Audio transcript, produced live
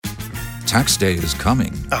Tax day is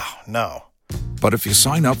coming. Oh, no. But if you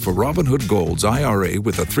sign up for Robinhood Gold's IRA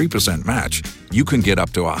with a 3% match, you can get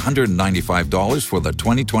up to $195 for the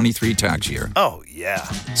 2023 tax year. Oh, yeah.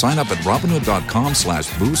 Sign up at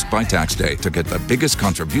Robinhood.com/boost by tax day to get the biggest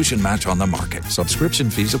contribution match on the market. Subscription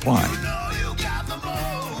fees apply.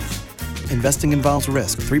 Investing involves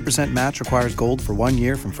risk. 3% match requires gold for 1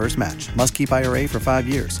 year from first match. Must keep IRA for 5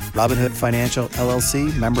 years. Robinhood Financial,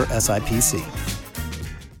 LLC, member SIPC.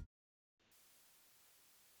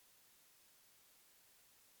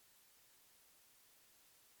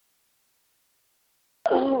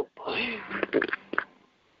 Oh, boy.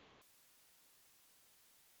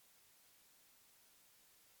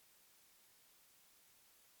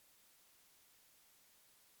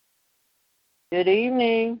 Good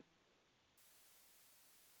evening.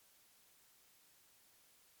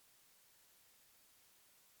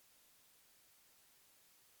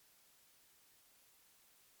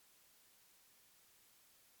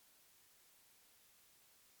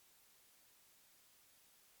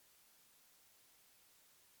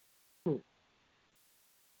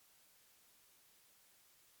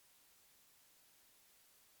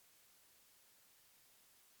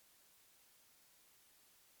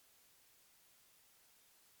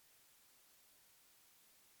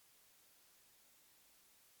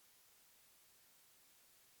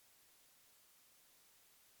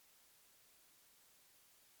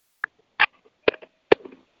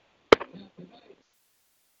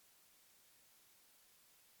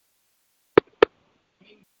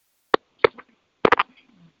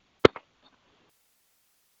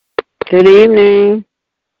 Good evening.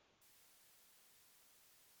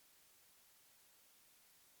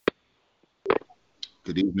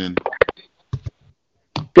 Good evening.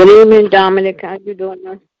 Good evening, Dominic. How you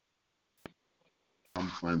doing? I'm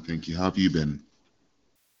fine, thank you. How have you been?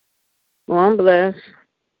 Well, I'm blessed.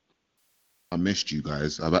 I missed you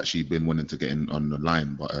guys. I've actually been wanting to get in on the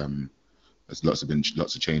line, but there's lots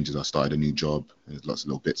of changes. I started a new job. There's lots of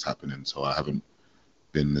little bits happening, so I haven't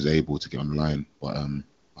been as able to get on the line. But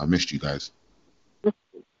I missed you guys.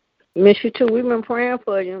 Miss you too. We've been praying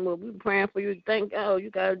for you. Well, we've been praying for you. Thank God you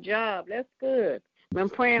got a job. That's good. Been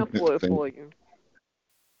praying for it for you.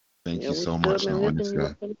 Thank you so much.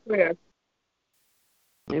 Honestly, prayer.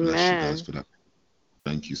 I bless you guys for that.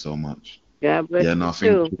 Thank you so much. God bless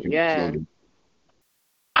you too. Yeah.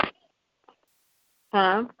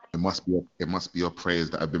 Huh? It must be your prayers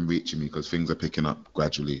that have been reaching me, because things are picking up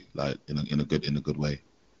gradually, like in a good way.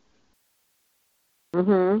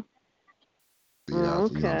 Mhm. Yeah,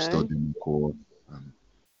 okay. I'm still doing the course.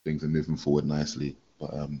 Things are moving forward nicely,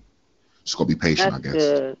 but just gotta be patient, That's I guess.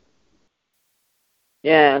 Good.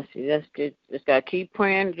 Yeah, see, that's good. Just gotta keep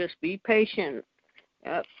praying. Just be patient.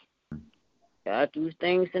 Yep. God do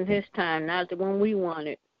things in His time, not the one we want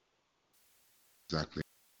it. Exactly.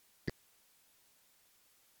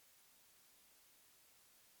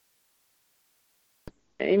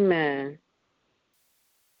 Amen.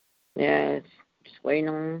 Yeah, just waiting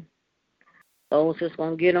on those that's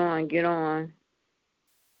gonna get on.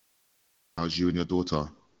 How's you and your daughter?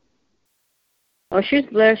 Oh, she's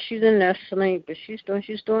blessed. She's in that sleep, but she's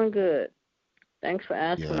doing good. Thanks for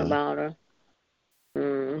asking about her.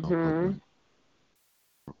 No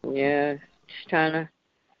Yeah, just trying to,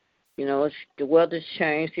 the weather's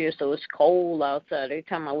changed here, so it's cold outside. Every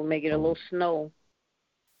time I would make it a little snow.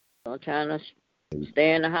 So I'm trying to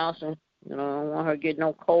stay in the house and, I don't want her to get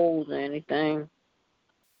no colds or anything.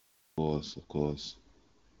 Of course.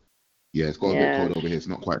 Yeah, it's got a bit cold over here. It's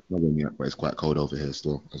not quite snowing yet, but it's quite cold over here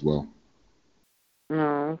still as well.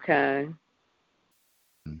 Oh, okay.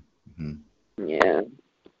 Mm-hmm. Yeah.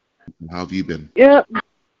 How have you been? Yep.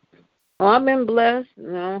 Well, I've been blessed.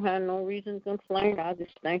 I don't have no reason to complain. I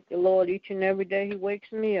just thank the Lord each and every day He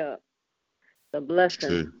wakes me up. It's a blessing.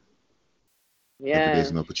 It's true. Yeah. Every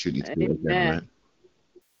day's an opportunity to do it again, right?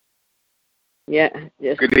 Yeah.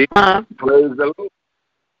 Yes. Good evening. Praise the Lord.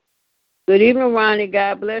 Good evening, Ronnie.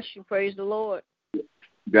 God bless you. Praise the Lord.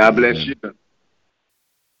 God bless you.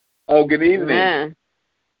 Oh, good evening. Amen.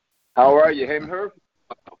 How are you? Haven't heard?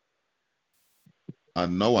 I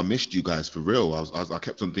know I missed you guys for real. I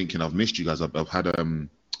kept on thinking I've missed you guys. I've had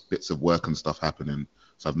bits of work and stuff happening,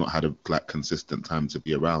 so I've not had a consistent time to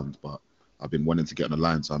be around. But I've been wanting to get on the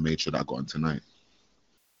line, so I made sure that I got on tonight.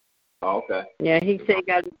 Oh, okay. Yeah, he said he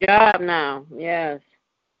got a job now. Yes.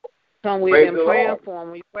 So we've been praying for him.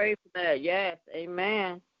 We pray for that. Yes.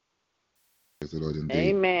 Amen. Praise the Lord indeed.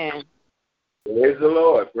 Amen. Praise the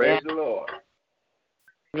Lord. Praise the Lord.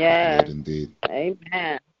 Yeah. Lord indeed.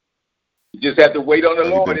 Amen. You just have to wait on the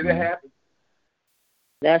Lord. It'll happen.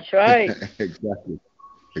 That's right.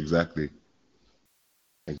 Exactly.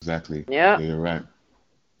 Exactly. Yeah. You're right.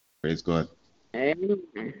 Praise God.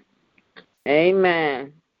 Amen.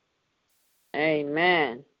 Amen.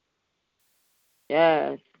 Amen.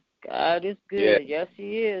 Yes. God is Yeah. good. Yes,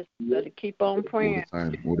 He is. Better keep on All praying. the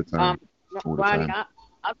time. All the Um, time. All the Ronnie, time.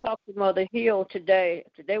 I talked to Mother Hill today.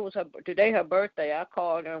 Today her birthday. I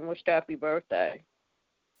called her and wished her happy birthday.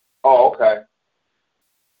 Oh, okay.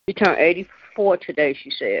 She turned 84 today.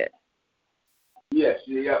 She said. Yes.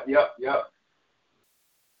 Yep.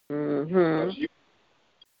 Mhm.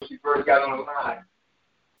 She first got on the line.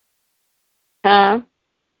 Huh?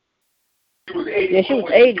 She was 80. Yeah, she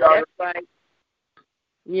was 80. That's right.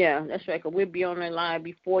 Yeah, that's right. 'Cause we'll be on the line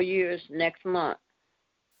be 4 years next month.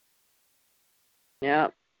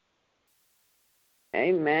 Yep.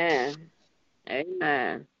 Amen.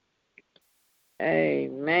 Amen.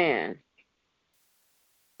 Amen.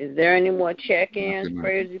 Is there any more check-ins, Good night.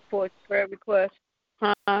 praise reports, prayer requests?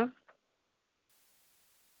 Huh?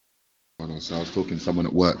 Hold on. So I was talking to someone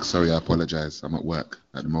at work. Sorry, I apologize. I'm at work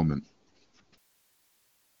at the moment.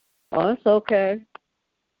 Oh, it's okay.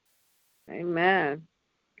 Amen.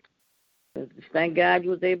 Thank God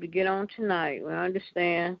you was able to get on tonight. We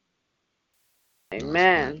understand.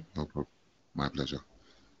 Amen. No problem. My pleasure.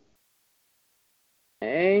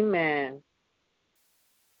 Amen.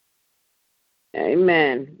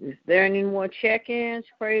 Amen. Is there any more check-ins,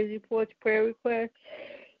 praise reports, prayer requests?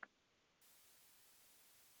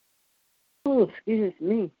 Oh, excuse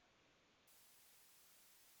me.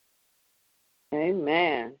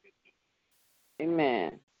 Amen.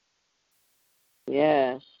 Amen.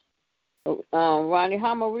 Yes. Ronnie,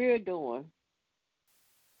 how Maria doing?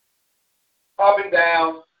 Up and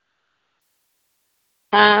down.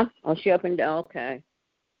 Huh? Oh, she up and down. Okay.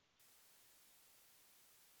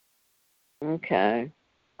 Okay.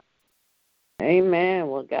 Amen.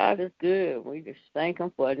 Well, God is good. We just thank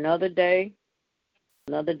Him for another day.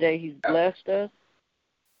 Another day He's blessed us.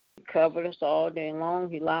 He covered us all day long.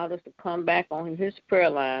 He allowed us to come back on His prayer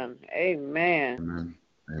line. Amen. Amen.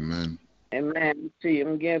 Amen. Amen. See,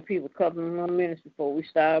 I'm giving people a couple more minutes before we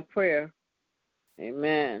start prayer.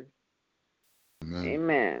 Amen. Amen.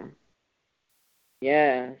 Amen.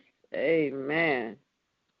 Yes. Amen.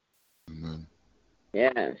 Amen.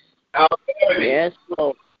 Yes. How's Ebony? Yes,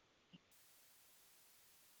 Lord.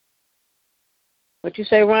 What you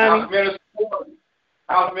say, Ronnie?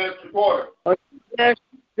 How's Minister Porter? Oh, yes,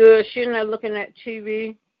 good. She's not looking at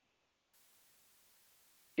TV.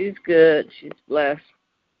 She's good. She's blessed.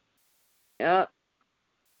 Yep.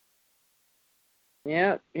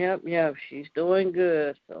 Yep. She's doing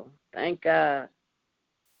good. So thank God.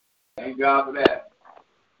 Thank God for that.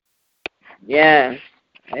 Yes.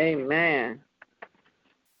 Amen.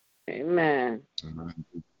 Amen. Amen.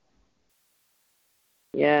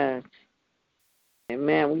 Yes.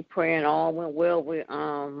 Amen. We praying all went well with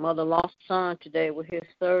Mother lost son today with his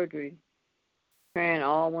surgery. Praying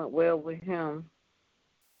all went well with him.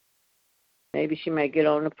 Maybe she may get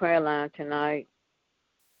on the prayer line tonight.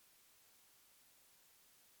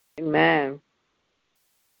 Amen.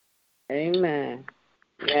 Amen.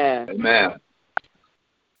 Yeah. Amen. Amen.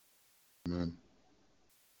 Amen.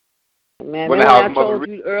 When Remember the I house told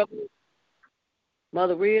you earlier,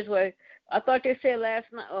 Mother Ridgeway, I thought they said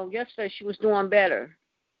yesterday she was doing better.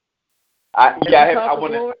 I haven't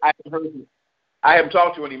heard you. I haven't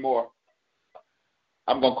talked to her anymore.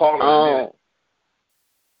 I'm gonna call her in a minute.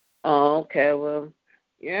 Oh, okay. Well,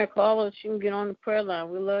 yeah, call her. She can get on the prayer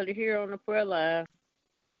line. We love to hear her on the prayer line.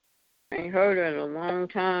 I ain't heard her in a long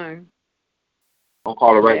time. I'll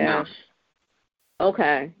call her right now.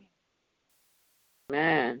 Okay.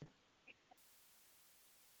 Man.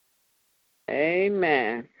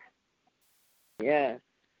 Amen. Yes.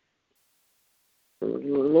 The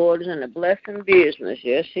Lord is in the blessing business.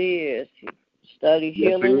 Yes, He is. He studies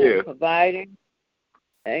healing and providing.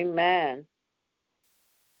 Amen.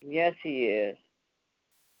 Yes, He is.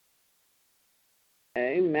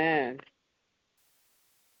 Amen.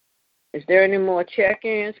 Is there any more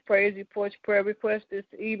check-ins, praise reports, prayer requests this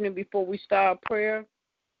evening before we start prayer?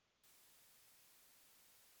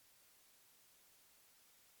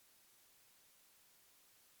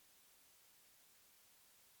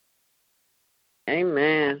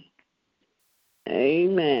 Amen.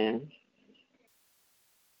 Amen.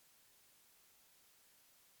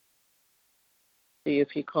 See if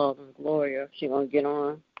she calls on Gloria. She gonna get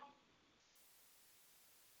on.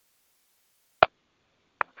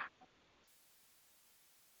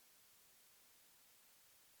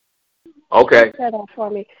 Okay. Set up for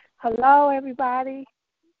me. Hello, everybody.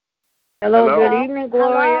 Hello. Good evening,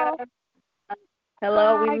 Gloria. Hello.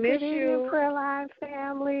 Hello, Hi, we miss good evening, you. Prayer Line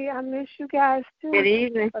family. I miss you guys too. Good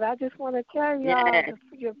evening. But I just want to tell y'all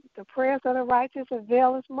the prayers of the righteous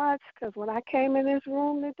avail as much, because when I came in this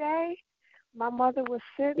room today, my mother was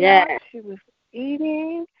sitting up. She was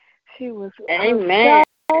eating. She was Amen.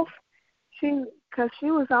 herself. Because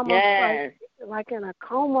she was almost like in a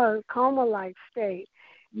coma-like state.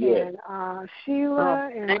 Yeah. And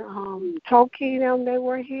Sheila and Toki, them, they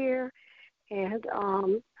were here. And,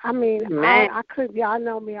 I mean, I couldn't, y'all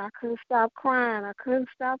know me, I couldn't stop crying. I couldn't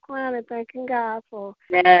stop crying and thanking God for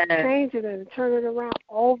changing it and turning it around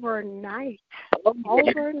overnight.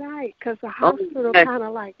 Overnight, because the hospital kind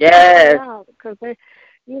of like kicked me out, because they,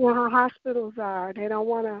 you know how hospitals are. They don't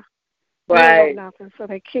want to do nothing, so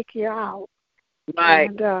they kick you out. Right.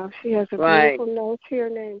 And she has a beautiful nurse here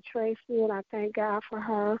named Tracy, and I thank God for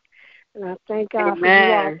her. And I thank God for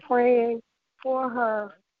you all praying for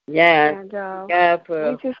her. Yeah. And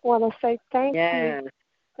we just want to say thank you.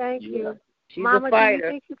 Thank you. She's Mama, a fighter. do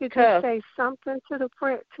you think you could just say something to the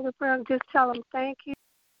prayer and just tell them thank you?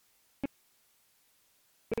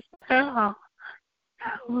 Hello.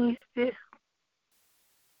 Who is this?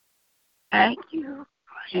 Thank you.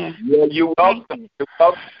 Yeah, you're welcome. You're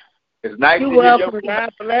welcome. It's nice to hear your voice. God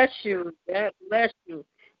bless you. God bless you.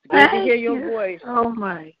 It's good to hear your voice. So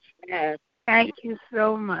much. Yes. Thank you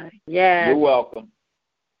so much. Yeah. You're welcome.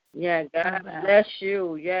 Yeah, God bless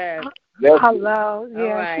you. Yeah. Hello.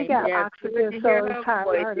 Yeah, she got oxygen, so it's hard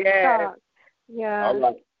for her to talk. Yeah. All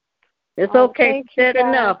right. It's okay. She said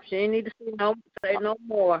enough. She ain't need to say no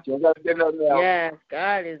more. She doesn't say nothing else. Yeah,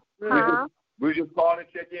 God is good. We just called and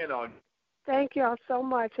check in on you. Thank y'all so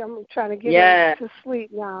much. I'm trying to get her to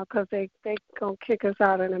sleep now, because they going to kick us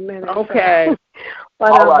out in a minute. Okay. So.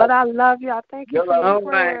 But I love y'all. Thank you for your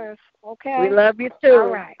prayers. Okay? We love you too. All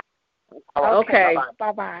right. Okay.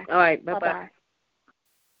 Bye-bye. All right. Bye-bye.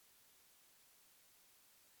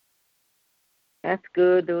 That's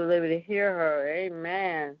good to live to hear her.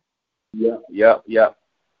 Amen. Yep.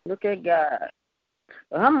 Look at God.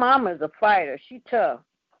 Well, her mama's a fighter. She tough.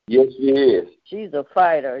 Yes, she is. She's a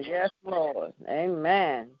fighter. Yes, Lord.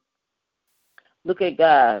 Amen. Look at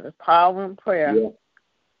God. The power in prayer. Yeah.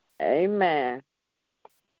 Amen.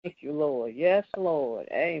 Thank you, Lord. Yes, Lord.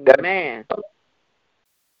 Amen.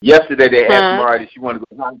 Yesterday they asked Marty if she wanted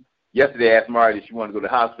to go. Yesterday they asked Marty if she wanted to go to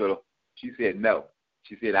the hospital. She said no.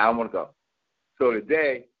 She said I don't want to go. So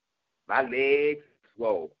today my legs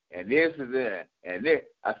swole, and this is it, and this.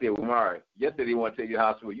 I said, well, Marty, yesterday they want to take you to the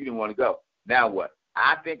hospital. You didn't want to go. Now what?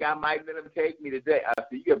 I think I might let them take me today. I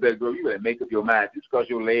said, you better go. You better make up your mind. Just because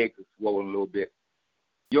your legs are swollen a little bit.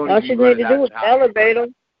 You all you need to do is elevate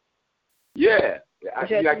them. Yeah. I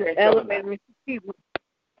can't elevate them.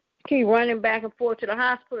 Keep running back and forth to the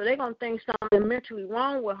hospital. They're going to think something mentally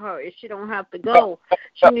wrong with her if she don't have to go.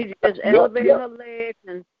 She needs to just elevate her legs,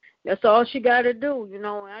 and that's all she got to do, you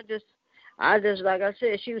know. And I just, like I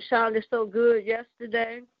said, she sounded so good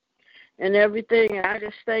yesterday and everything, and I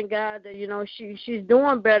just thank God that, you know, she's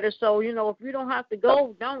doing better. So, you know, if you don't have to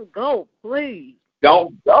go, don't go, please.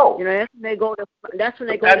 Don't go. You know, that's when they go to.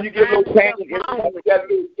 Sometimes you get a little pain.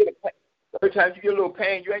 Every time you get a little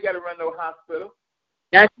pain, you ain't got to run no hospital.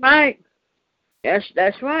 That's right.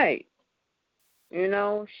 That's right. You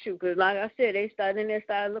know, shoot, because like I said, they started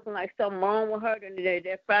looking like something wrong with her, and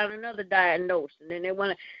they found another diagnosis, and then they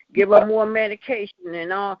want to give her more medication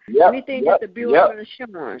and all, anything just to build her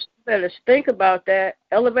insurance. You better think about that.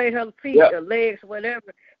 Elevate her feet, her legs,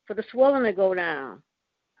 whatever, for the swelling to go down.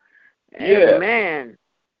 Yeah. Amen.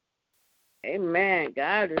 Amen.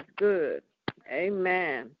 God is good.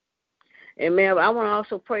 Amen. Amen. I want to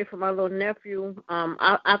also pray for my little nephew.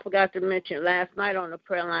 I forgot to mention last night on the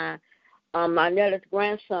prayer line, my Netta's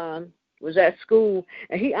grandson was at school,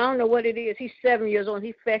 and I don't know what it is. He's 7 years old.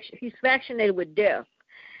 He's vaccinated with death,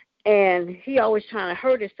 and he always trying to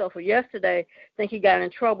hurt himself. Yesterday, I think he got in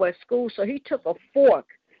trouble at school, so he took a fork,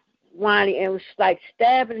 and was like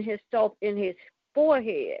stabbing himself in his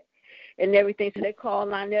forehead and everything. So they called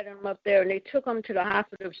Lynette and him up there, and they took him to the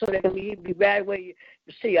hospital so they can be right where you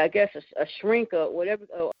see, I guess, a shrink or whatever,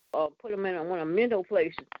 or put him in one of mental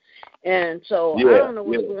places. And so I don't know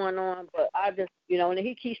what's going on, but I just, you know, and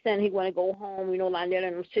he keeps saying he want to go home, you know, Lynette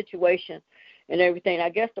and him situation and everything. I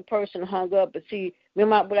guess the person hung up, but see,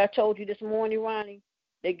 remember what I told you this morning, Ronnie?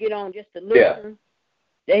 They get on just to listen.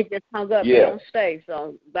 Yeah. They just hung up. They don't stay.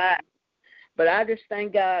 So bye. But I just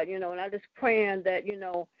thank God, you know, and I just praying that, you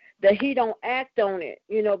know, that he don't act on it,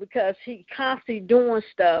 you know, because he constantly doing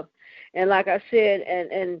stuff. And like I said,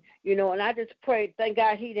 and you know, and I just pray, thank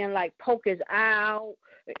God he didn't like poke his eye out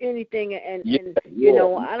or anything. And you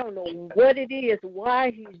know, I don't know what it is,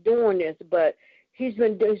 why he's doing this, but he's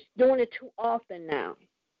been doing it too often now,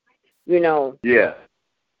 you know. Yeah.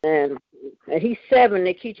 And he's 7.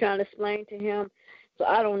 They keep trying to explain to him. So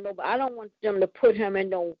I don't know, but I don't want them to put him in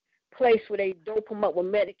no place where they dope him up with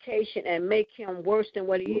medication and make him worse than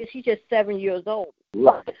what he is. He's just 7 years old.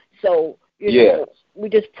 Right. So, you know, we're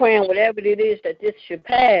just praying whatever it is that this should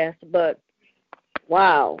pass. But,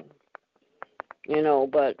 wow, you know,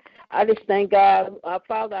 but I just thank God, our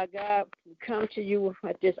Father, our God, we come to you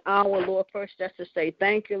at this hour, Lord, first just to say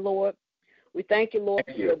thank you, Lord. We thank you, Lord,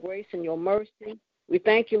 for your grace and your mercy. We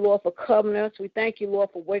thank you, Lord, for covering us. We thank you, Lord,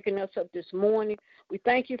 for waking us up this morning. We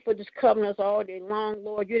thank you for just covering us all day long,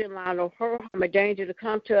 Lord. You didn't allow no hurt, harm, or danger to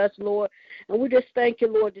come to us, Lord. And we just thank you,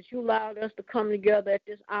 Lord, that you allowed us to come together at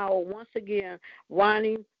this hour once again,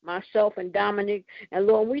 Ronnie, myself, and Dominic. And,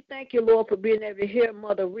 Lord, we thank you, Lord, for being able to hear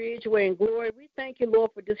Mother Ridgeway in glory. We thank you,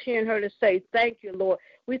 Lord, for just hearing her to say thank you, Lord.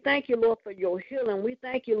 We thank you, Lord, for your healing. We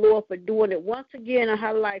thank you, Lord, for doing it once again in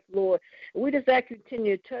her life, Lord. And we just ask you to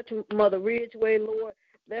continue to touch Mother Ridgeway, Lord.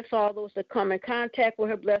 Bless all those that come in contact with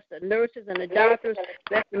her. Bless the nurses and the doctors.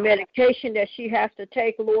 Bless the medication that she has to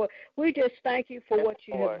take, Lord. We just thank you for what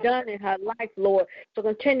you have done in her life, Lord. So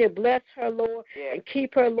continue to bless her, Lord, and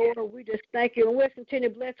keep her, Lord. We just thank you. And we'll continue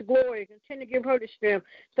to bless Glory. Continue to give her the strength.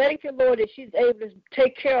 Thank you, Lord, that she's able to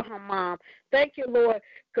take care of her mom. Thank you, Lord,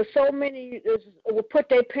 because so many will put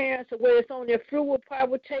their parents away. It's on their fruit will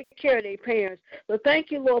probably take care of their parents. So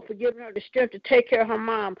thank you, Lord, for giving her the strength to take care of her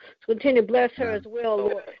mom. So continue to bless her as well,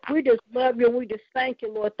 Lord. We just love you and we just thank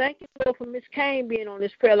you, Lord. Thank you, Lord, for Miss Kane being on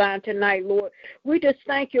this prayer line tonight, Lord. We just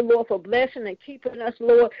thank you, Lord, for blessing and keeping us,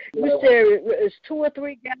 Lord. We say it's 2 or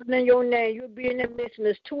 3 gathered in your name. You'll be in the midst, and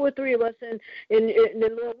there's 2 or 3 of us in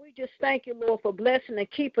the Lord. We just thank you, Lord, for blessing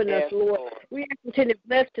and keeping us, Lord. We continue to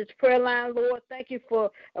bless this prayer line, Lord. Thank you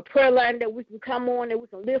for a prayer line that we can come on and we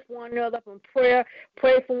can lift one another up in prayer,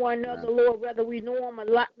 pray for one another, Lord, whether we know them or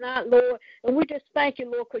not, Lord. And we just thank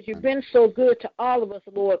you, Lord, because you've been so good to all of us,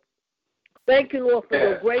 Lord. Thank you, Lord, for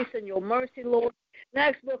your grace and your mercy, Lord.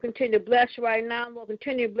 Next, Lord, continue to bless you right now. Lord,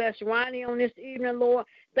 continue to bless Ronnie on this evening, Lord.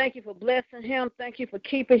 Thank you for blessing him. Thank you for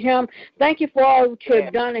keeping him. Thank you for all that you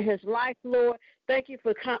have done in his life, Lord. Thank you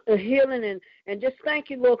for healing and just thank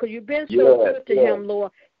you, Lord, because you've been so good to him,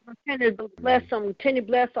 Lord. Continue to bless them. Continue to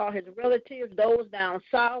bless all his relatives, those down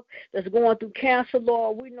south that's going through cancer,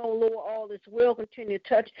 Lord. We know, Lord, all this will continue to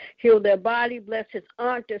touch, heal their body. Bless his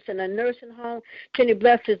aunt that's in a nursing home. Continue to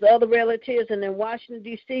bless his other relatives. And in Washington,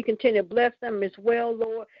 D.C., continue to bless them as well,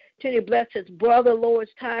 Lord. Continue to bless his brother, Lord.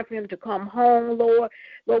 It's time for him to come home, Lord.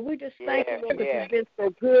 Lord, we just thank you, Lord, because you've been so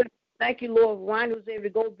good. Thank you, Lord. Ronnie was able to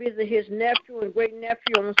go visit his nephew and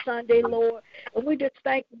great-nephew on Sunday, Lord. And we just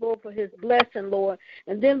thank you, Lord, for his blessing, Lord.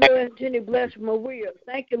 And then, Lord, continue to bless Maria.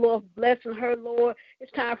 Thank you, Lord, for blessing her, Lord.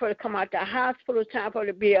 It's time for her to come out the hospital. It's time for her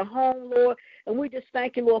to be at home, Lord. And we just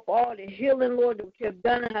thank you, Lord, for all the healing, Lord, that you have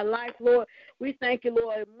done in her life, Lord. We thank you,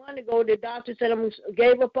 Lord. A month ago, the doctor said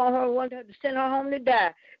gave up on her and wanted her to send her home to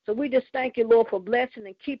die. So we just thank you, Lord, for blessing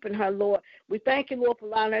and keeping her, Lord. We thank you, Lord, for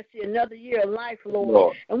allowing us to see another year of life,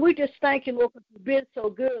 Lord. And we just thank you, Lord, for you've been so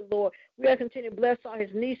good, Lord. We are continue to bless all his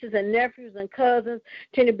nieces and nephews and cousins.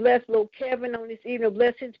 Continue to bless little Kevin on this evening.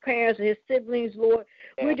 Bless his parents and his siblings, Lord.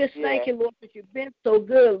 We just thank you, Lord, that you've been so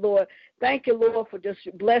good, Lord. Thank you, Lord, for just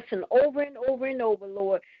blessing over and over and over,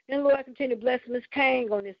 Lord. And, Lord, I continue to bless Miss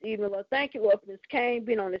Kane on this evening, Lord. Thank you, Lord, for Miss Kane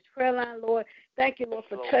being on this prayer line, Lord. Thank you, Lord,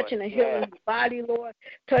 for touching and healing her body, Lord.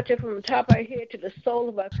 Touch her from the top of her head to the sole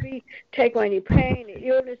of her feet. Take away any pain and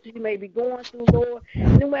illness that you may be going through, Lord.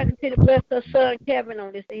 And then we continue to bless her son, Kevin,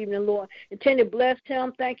 on this evening, Lord. Continue to bless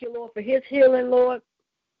him. Thank you, Lord, for his healing, Lord.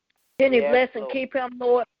 Continue to bless and keep him,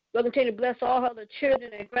 Lord. Lord, continue to bless all her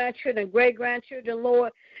children and grandchildren and great-grandchildren,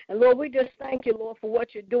 Lord. And, Lord, we just thank you, Lord, for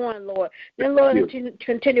what you're doing, Lord. Then, Lord, continue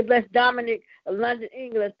to bless Dominic of London,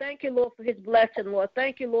 England. Thank you, Lord, for his blessing, Lord.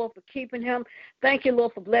 Thank you, Lord, for keeping him. Thank you,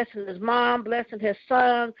 Lord, for blessing his mom, blessing his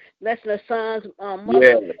son, blessing his son's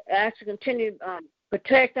mother. Ask to continue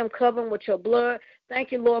protect them, cover them with your blood.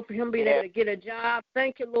 Thank you, Lord, for him being able to get a job.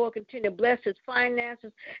 Thank you, Lord. Continue to bless his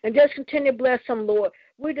finances and just continue to bless him, Lord.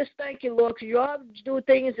 We just thank you, Lord, because you always do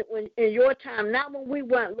things in your time, not when we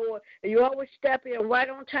want, Lord. And you always step in right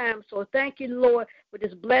on time. So thank you, Lord, for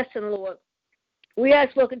this blessing, Lord. We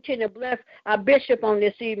ask, Lord, continue to bless our bishop on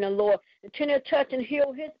this evening, Lord. Continue to touch and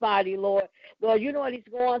heal his body, Lord. Lord, you know what he's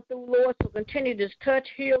going through, Lord, so continue to touch,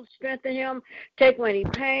 heal, strengthen him. Take away any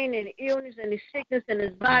pain, any illness, any sickness in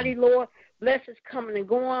his body, Lord. Bless his coming and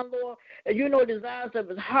going, Lord. And you know the desires of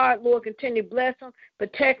his heart, Lord. Continue to bless him.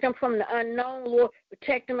 Protect him from the unknown, Lord.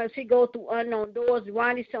 Protect him as he goes through unknown doors.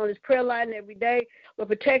 Ronnie's on his prayer line every day. Lord,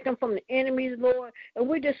 protect him from the enemies, Lord. And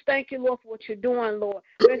we just thank you, Lord, for what you're doing, Lord.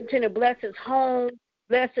 We continue to bless his home.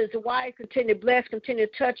 Bless his wife. Continue to bless. Continue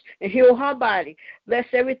to touch and heal her body. Bless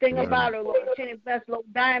everything about her, Lord. Continue to bless Lord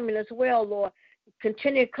Diamond as well, Lord.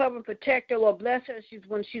 Continue to cover and protect her, Lord. Bless her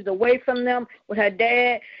when she's away from them with her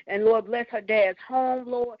dad. And, Lord, bless her dad's home,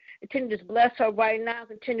 Lord. Continue to just bless her right now.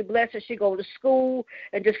 Continue to bless her as she go to school.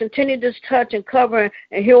 And just continue to just touch and cover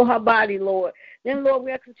and heal her body, Lord. Then, Lord,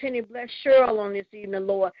 we'll continue to bless Cheryl on this evening,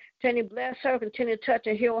 Lord. Continue to bless her. Continue to touch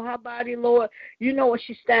and heal her body, Lord. You know what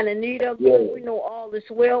she's standing in need of, Lord. We know all is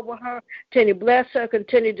well with her. Continue to bless her.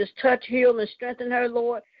 Continue to just touch, heal, and strengthen her,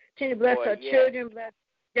 Lord. Continue to bless her children. Bless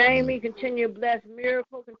Jamie, continue to bless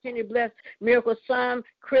Miracle, continue to bless Miracle's son,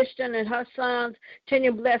 Christian, and her sons.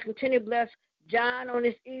 Continue to bless John on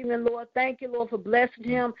this evening, Lord. Thank you, Lord, for blessing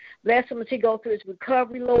him. Bless him as he goes through his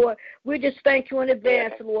recovery, Lord. We just thank you in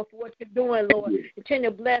advance, Lord, for what you're doing, Lord.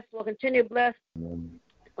 Continue to bless, Lord. Continue to bless,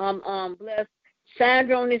 bless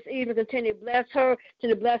Sandra on this evening. Continue to bless her.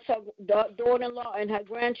 Continue to bless her daughter-in-law and her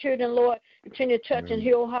grandchildren, Lord. Continue to touch and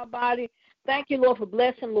heal her body. Thank you, Lord, for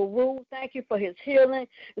blessing LaRue. Thank you for his healing.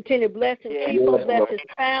 Continue to bless and keep him. Bless his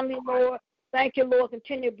family, Lord. Thank you, Lord.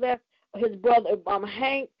 Continue to bless his brother,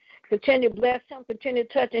 Hank. Continue to bless him. Continue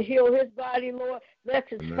to touch and heal his body, Lord. Bless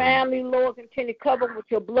his family, Lord. Continue to cover him with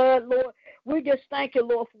your blood, Lord. We just thank you,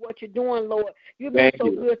 Lord, for what you're doing, Lord. You've been so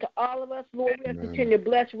good to all of us, Lord. We continue to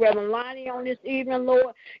bless Reverend Lonnie on this evening,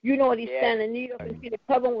 Lord. You know what he's standing in need of. Continue to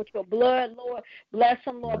cover him with your blood, Lord. Bless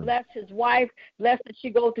him, Lord. Bless his wife. Bless that she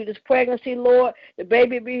go through this pregnancy, Lord. The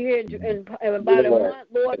baby be here in about a month,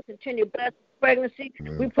 Lord. Continue to bless pregnancy.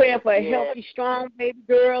 We pray for a healthy, strong baby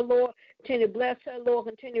girl, Lord. Continue to bless her, Lord.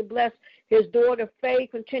 Continue to bless his daughter,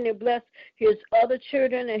 Faith. Continue to bless his other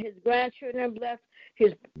children and his grandchildren. Bless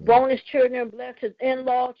his bonus children. Bless his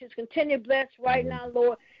in-laws. Just continue to bless right now,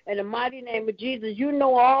 Lord. In the mighty name of Jesus, you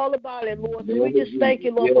know all about it, Lord. So we just thank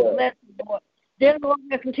you, Lord, for blessing, Lord. Then, Lord,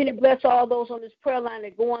 we continue to bless all those on this prayer line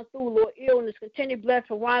that are going through, Lord, illness. Continue to bless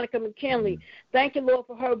Veronica McKinley. Thank you, Lord,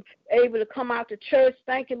 for her able to come out to church.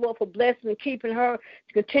 Thank you, Lord, for blessing and keeping her.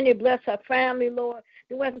 Continue to bless her family, Lord.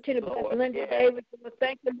 Then we continue to bless Linda Davis.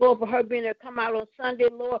 Thank you, Lord, for her being there to come out on Sunday,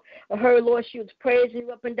 Lord. For her, Lord, she was praising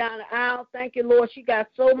you up and down the aisle. Thank you, Lord. She got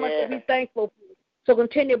so much to be thankful for. So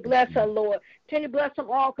continue to bless her, Lord. Continue to bless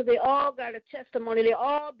them all because they all got a testimony. They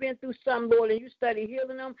all been through some, Lord, and you study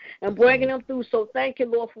healing them and bringing them through. So thank you,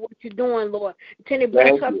 Lord, for what you're doing, Lord. Continue to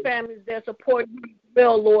bless her families that support you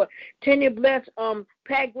well, Lord. Continue to bless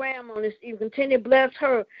Pat Graham on this evening. Continue to bless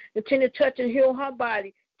her. Continue to touch and heal her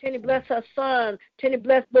body. Continue to bless her son. Continue to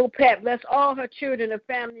bless little Pat. Bless all her children and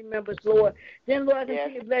family members, Lord. Then, Lord,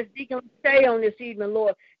 continue to bless Deacon Shay on this evening,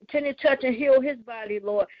 Lord. Continue to touch and heal his body,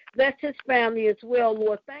 Lord. Bless his family as well,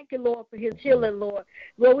 Lord. Thank you, Lord, for his healing, Lord.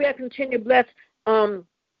 Lord, we have to continue to bless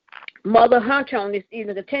Mother Hunter on this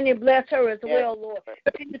evening. Continue to bless her as well, Lord.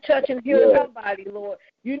 Continue to touch and heal her body, Lord.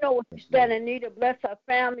 You know what she's standing in need of. Bless her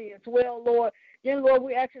family as well, Lord. Then, Lord,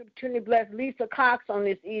 we ask you to continue to bless Lisa Cox on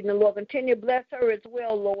this evening, Lord. Continue to bless her as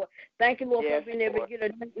well, Lord. Thank you, Lord, for being able to get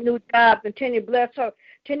a new job. Continue to bless her.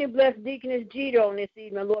 Continue to bless Deaconess Jeter on this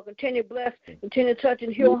evening, Lord. Continue to bless, continue to touch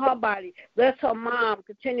and heal her body. Bless her mom.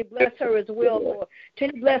 Continue to bless her as well, Lord.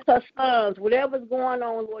 Continue to bless her sons. Whatever's going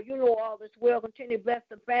on, Lord, you know all this well. Continue to bless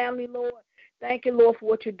the family, Lord. Thank you, Lord, for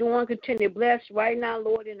what you're doing. Continue to bless right now,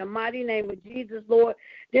 Lord, in the mighty name of Jesus, Lord.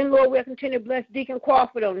 Then, Lord, we'll continue to bless Deacon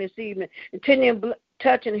Crawford on this evening. Continue to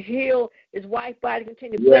touch and heal his wife's body.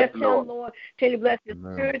 Continue to bless him, Lord. Continue to bless his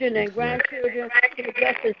children and grandchildren. Continue to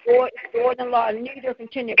bless his daughter-in-law, Anita.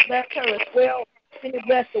 Continue to bless her as well. Continue to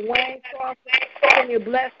bless the Wayne Crawford. Continue to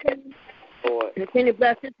bless him, Lord. Continue to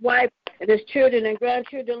bless his wife and his children and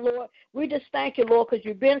grandchildren, Lord. We just thank you, Lord, because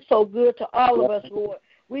you've been so good to all of us, Lord.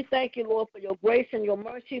 We thank you, Lord, for your grace and your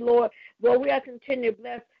mercy, Lord. Lord, we are continue to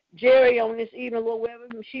bless Jerry on this evening, Lord, wherever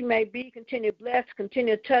she may be. Continue to bless,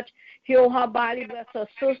 continue to touch, heal her body, bless her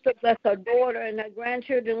sister, bless her daughter and her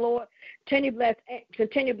grandchildren, Lord. Continue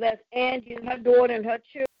to bless Angie and her daughter and her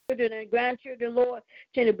children and grandchildren, Lord.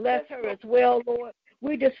 Continue to bless her as well, Lord.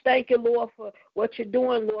 We just thank you, Lord, for what you're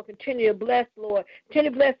doing, Lord. Continue to bless, Lord. Continue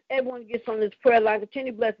to bless everyone who gets on this prayer line.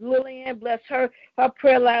 Continue to bless Lillian. Bless her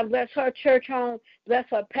prayer line. Bless her church home. Bless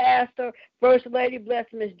her pastor, First Lady. Bless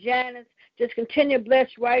Miss Janice. Just continue to bless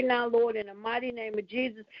right now, Lord, in the mighty name of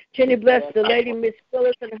Jesus. Continue to bless the lady, Miss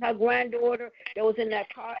Phyllis, and her granddaughter that was in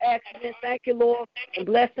that car accident. Thank you, Lord, and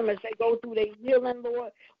bless them as they go through their healing,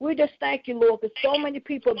 Lord. We just thank you, Lord, because so many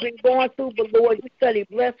people have been going through, but, Lord, you study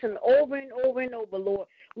blessing over and over and over, Lord.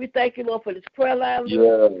 We thank you, Lord, for this prayer line,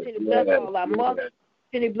 Lord. Continue to bless all our mothers.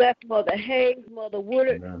 Continue to bless Mother Hayes, Mother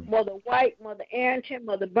Woodard, Mother White, Mother Arrington,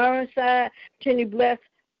 Mother Burnside. Continue to bless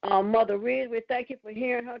Mother Reed. We thank you for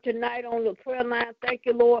hearing her tonight on the prayer line. Thank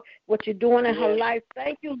you, Lord, what you're doing in her life.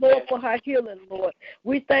 Thank you, Lord, for her healing, Lord.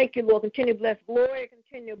 We thank you, Lord. Continue to bless Gloria.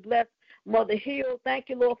 Continue to bless Mother Hill. Thank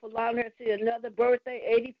you, Lord, for allowing her to see another birthday,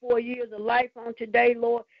 84 years of life on today,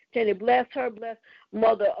 Lord. Continue to bless her. Bless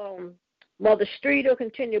Mother Streeter.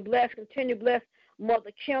 Continue to bless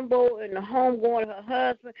Mother Kimball and the home going to her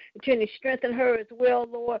husband. Continue to strengthen her as well,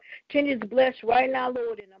 Lord. Continue to bless right now,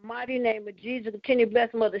 Lord, in the mighty name of Jesus. Continue to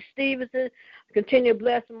bless Mother Stevenson. Continue to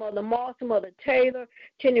bless Mother Moss, Mother Taylor.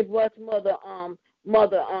 Continue to bless Mother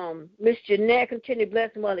Miss Jeanette. Continue to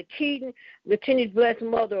bless Mother Keaton. Continue to bless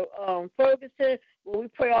Mother Ferguson. Well, we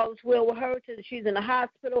pray all is well with her till she's in the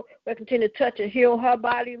hospital. We continue to touch and heal her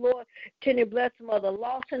body, Lord. Continue to bless Mother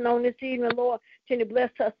Lawson on this evening, Lord. Continue to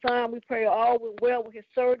bless her son. We pray all went well with his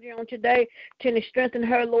surgery on today. Continue to strengthen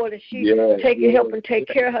her, Lord, as she help and take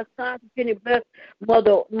care of her son. Continue to bless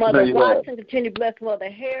Mother Watson. Continue to bless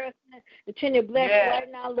Mother Harrison. Continue to bless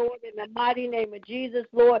right now, Lord, in the mighty name of Jesus,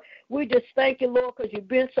 Lord. We just thank you, Lord, because you've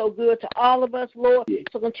been so good to all of us, Lord.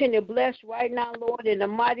 So continue to bless right now, Lord, in the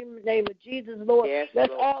mighty name of Jesus, Lord. Bless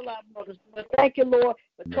all our mothers, Lord. Thank you, Lord,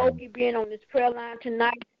 for Toki being on this prayer line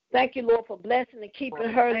tonight. Thank you, Lord, for blessing and keeping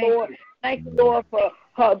her, Lord. Thank you, Lord, for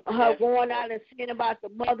her going out and seeing about the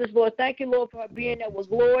mothers, Lord. Thank you, Lord, for her being there with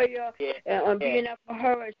Gloria and being there for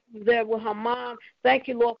her as she was there with her mom. Thank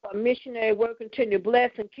you, Lord, for missionary work. Continue to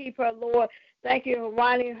bless and keep her, Lord. Thank you for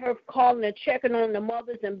Ronnie and her calling and checking on the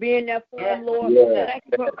mothers and being there for them, Lord. Thank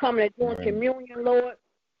you for coming and doing communion, Lord.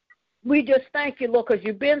 We just thank you, Lord, because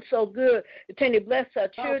you've been so good. Continue to bless her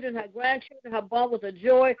children, her grandchildren, her bundles of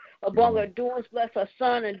joy, her bundle of doings. Bless her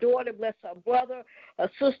son and daughter. Bless her brother, her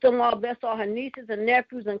sister-in-law. Bless all her nieces and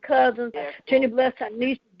nephews and cousins. Continue to bless her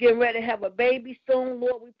nieces getting ready to have a baby soon,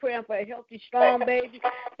 Lord. We praying for a healthy, strong baby.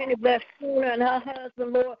 Continue to bless Suna and her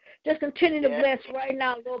husband, Lord. Just continue to bless right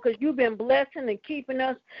now, Lord, because you've been blessing and keeping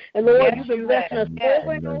us. And, Lord, you've been blessing us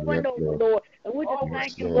over and over and over, Lord. And we just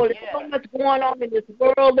thank you, Lord. There's so much going on in this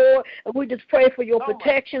world, Lord. And we just pray for your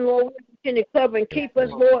protection, Lord. We continue to cover and keep us,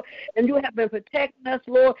 Lord. And you have been protecting us,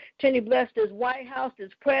 Lord. Continue to bless this White House, this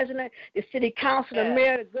president, the city council, the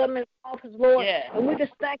mayor, the government office, Lord. And we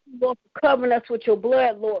just thank you, Lord, for covering us with your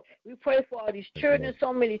blood, Lord. We pray for all these children,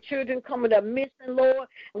 so many children coming up missing, Lord.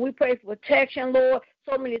 And we pray for protection, Lord.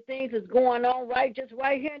 So many things is going on just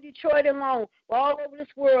right here in Detroit alone, all over this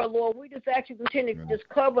world, Lord. We just ask you to continue to just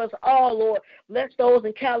cover us all, Lord. Bless those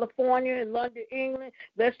in California and London, England.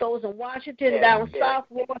 Bless those in Washington, down south,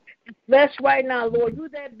 Lord. Bless right now, Lord. You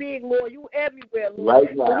that big, Lord. You everywhere, Lord.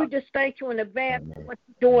 So we just thank you in advance for what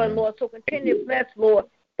you're doing, Lord. So continue to bless, Lord.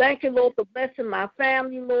 Thank you, Lord, for blessing my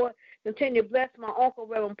family, Lord. Continue to bless my Uncle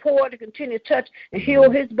Reverend Porter. Continue to touch and heal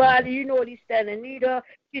his body. You know what he's standing in need of.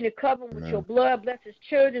 Continue to cover him with your blood. Bless his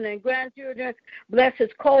children and grandchildren. Bless his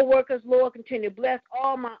co-workers, Lord. Continue to bless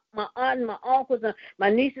all my aunts, my uncles, and my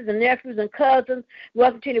nieces and nephews and cousins.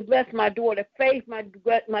 Lord, continue to bless my daughter Faith, my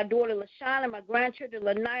daughter LaShawna, my grandchildren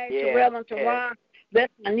Lanaya, Terrell, and Teron. Bless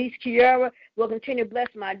my niece Kiara. We'll continue to bless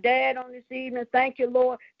my dad on this evening. Thank you,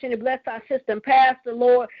 Lord. Continue to bless our sister and pastor,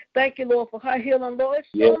 Lord. Thank you, Lord, for her healing, Lord.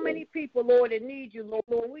 There's so many people, Lord, that need you,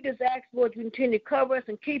 Lord. We just ask, Lord, you continue to cover us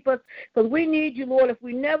and keep us because we need you, Lord. If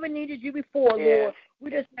we never needed you before, Lord, we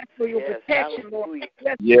just ask for your protection, Lord.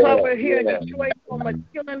 Let's cover here in Detroit. So much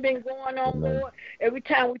killing been going on, Lord. Every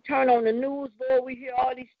time we turn on the news, Lord, we hear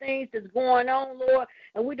all these things that's going on, Lord.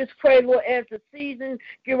 And we just pray, Lord, as the season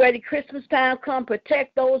get ready, Christmas time come,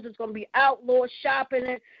 protect those that's going to be out, Lord, shopping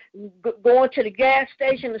and going to the gas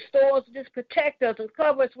station, the stores. Just protect us and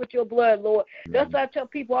cover us with your blood, Lord. That's what I tell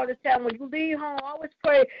people all the time. When you leave home, always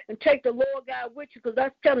pray and take the Lord God with you because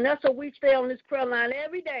that's what we stay on this prayer line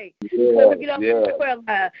every day. Before we get off this prayer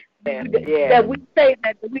line. That we say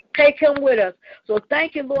that we take him with us. So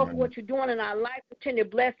thank you, Lord, for what you're doing in our life. Continue to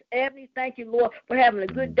bless Ebony. Thank you, Lord, for having a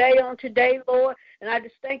good day on today, Lord. And I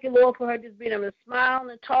just thank you, Lord, for her just being able to smile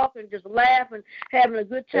and talk and just laugh and having a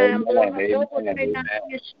good time, Lord. Her vocals may not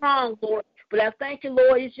be as strong, Lord, But I thank you,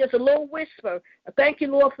 Lord, it's just a little whisper. I thank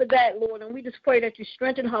you, Lord, for that, Lord. And we just pray that you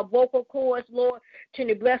strengthen her vocal cords, Lord.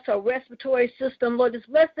 Continue to bless her respiratory system, Lord.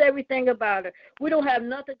 Just bless everything about her. We don't have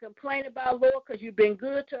nothing to complain about, Lord, because you've been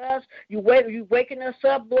good to us. You waking us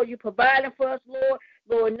up, Lord. You providing for us, Lord.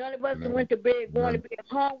 Lord, none of us went to bed going to bed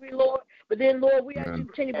hungry, Lord. But then, Lord, we have to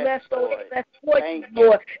continue to bless those that's fortunate,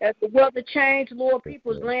 Lord. As the weather changed, Lord,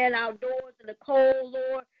 people's laying outdoors in the cold,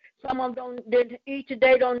 Lord. Some of them don't eat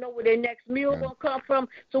today, don't know where their next meal going to come from.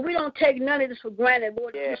 So we don't take none of this for granted,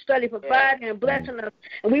 Lord. You study providing and blessing us.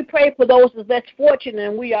 And we pray for those that's less fortunate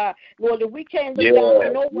than we are, Lord, that we can't look down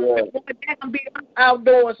on no one. Lord, that can be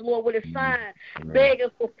outdoors, Lord, with a sign begging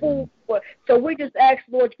for food. Lord. So we just ask,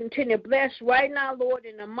 Lord, to continue to bless right now, Lord,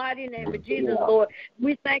 in the mighty name of Jesus, Lord.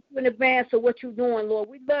 We thank you in advance for what you're doing, Lord.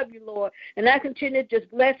 We love you, Lord. And I continue to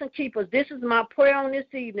just bless and keep us. This is my prayer on this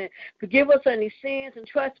evening. Forgive us any sins and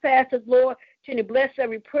trespasses, Lord. Continue to bless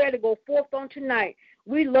every prayer to go forth on tonight.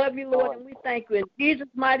 We love you, Lord, and we thank you. In Jesus'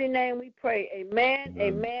 mighty name we pray. Amen,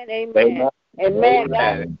 amen, amen. Amen.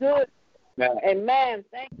 God is good. Amen.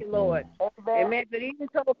 Thank you, Lord. Amen. Good evening,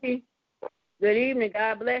 Toki. Good evening.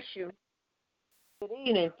 God bless you. Good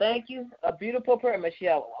evening. Thank you. A beautiful prayer,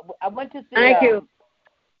 Michelle. I went to see Thank you.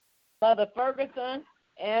 Mother Ferguson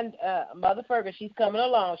and Mother Ferguson. She's coming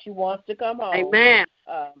along. She wants to come home. Amen.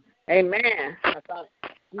 Amen. I thought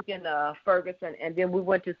Deacon Ferguson, and then we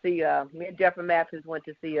went to see, me and Jeffrey Matthews went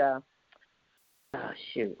to see,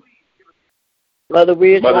 Mother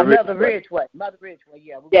Ridgeway. Mother Ridgeway,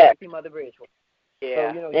 yeah. We went to see Mother Ridgeway.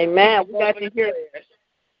 Yeah. So, amen. We got to hear it.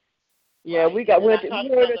 Yeah, we heard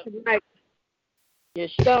her tonight. Yeah,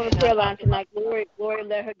 she's on the prayer line tonight. Glory,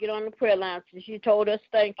 let her get on the prayer line. She told us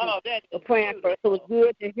thank you for praying for us. So it was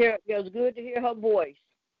good to hear. It was good to hear her voice.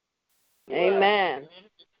 Amen.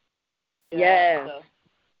 Yeah.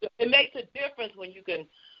 So it makes a difference when you can,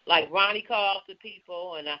 like Ronnie calls to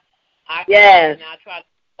people, and I try to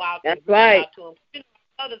go out That's to right. out to them. You know,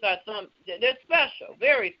 others are they're special,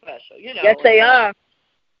 very special. You know. Yes, they are.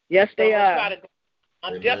 Yes, they are.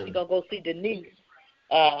 I'm definitely gonna go see Denise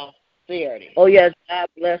Saturday. Oh yes, God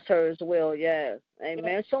bless her as well. Yes,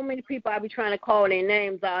 amen. So many people I be trying to call their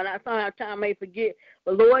names out. I sometimes may forget,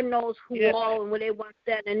 but Lord knows who all and when they want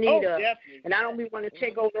that in need of. And I don't be want to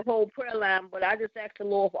take over the whole prayer line, but I just ask the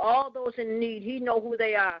Lord for all those in need. He know who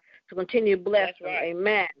they are to continue to bless them. Right.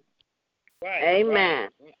 Amen. Right. Amen.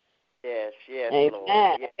 Right. Yes, amen.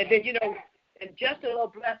 Lord. And then and just a little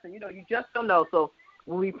blessing. You just don't know. So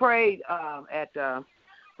when we prayed at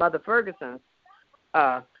Mother Ferguson's,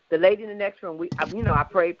 the lady in the next room, I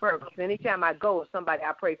prayed for her. Because anytime I go with somebody,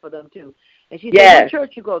 I pray for them too. And she said, "What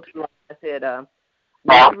church you go to?" I said,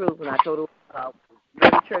 Mary Ruth, and I told her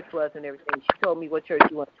where the church was and everything. She told me what church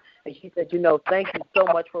you went. And she said, thank you so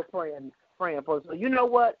much for praying for us. So you know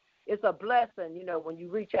what? It's a blessing, when you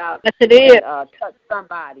reach out and touch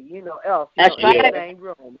somebody, else. That's right. In the same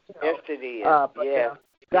room. Yes, it is.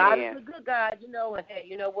 God is a good God, and hey,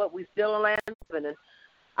 you know what? We still in land living,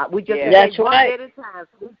 and we just That's one right. day at a time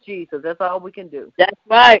with Jesus. That's all we can do. That's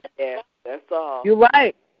right. Yeah, that's all. You're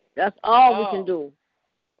right. That's all we can do.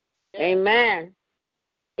 Yeah. Amen.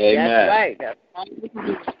 That's right. That's all we can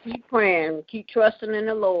do. Keep praying. Keep trusting in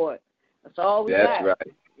the Lord. That's all we got. That's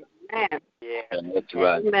right. Amen. Yeah, that's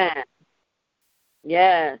right. Amen.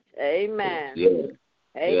 Yes. Amen. Yeah.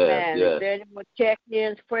 Amen. Yeah. Is there any more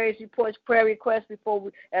check-ins, praise reports, prayer requests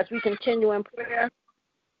as we continue in prayer?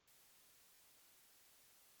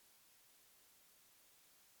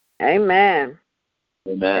 Amen.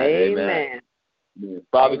 Amen.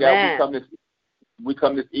 Father God, we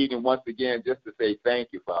come this evening once again just to say thank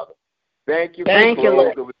you, Father. Thank you,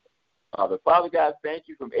 Lord. Father. Father God, thank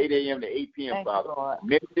you from 8 a.m. to 8 p.m., Thank Father.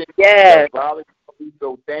 Yes. Father, we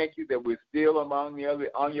so thank you that we're still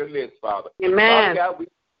on your list, Father. Amen. Father God, we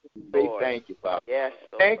say thank you, Father. Yes.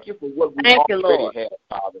 Thank you for what we already have,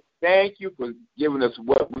 Father. Thank you for giving us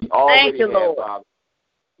what we already have, Father.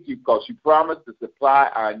 Thank you because you promised to supply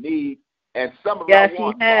our needs and some of our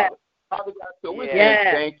wants, Father. Father God, so we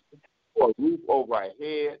say thank you for a roof over our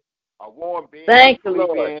head, a warm bed to sleep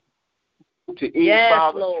in, to eat,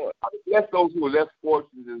 Father. Lord. Bless those who are less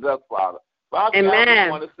fortunate than us, Father. Father Amen. God, we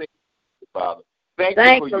want to say thank you, Father. Thank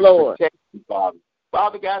you for your protection, Father.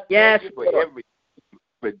 Father God, thank you for everything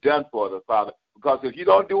you've done for us, Father. Because if you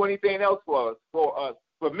don't do anything else for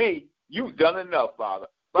me, you've done enough, Father.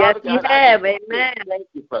 Father yes, God, you have. Amen. Thank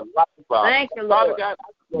you for life, Father. Thank you, Lord. Father God, I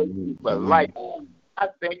thank you for life. I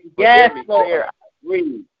thank you for every prayer I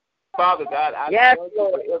breathe. Father God, I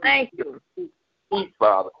thank you for every eat,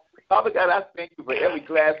 Father. Father God, I thank you for every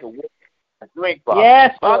glass of water I drink, Father.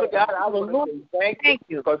 Yes, Father God, I want to say thank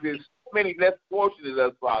you because it's many less fortunate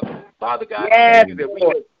as us, Father. Father God, yes, thank you that we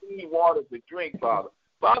have clean water to drink, Father.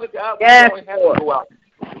 Father God, we don't have to go out to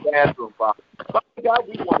the bathroom, Father. Father God,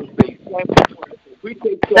 we want to say thank you. We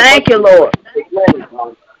take so thank you, Lord.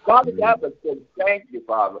 Father. Father God, but say thank you,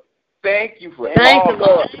 Father. Thank you for thank all you,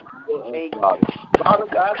 Lord. Father. Father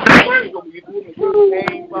God, thank you when you do the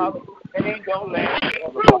pain, Father. Pain don't last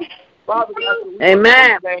forever, Father. Father God, so we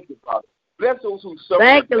amen. Thank you, Father. Bless those who suffer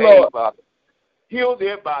thank you, pain, Lord. Father. Heal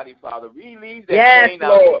their body, Father. Relieve that pain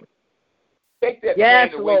out of them. Take that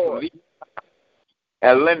pain away from Lee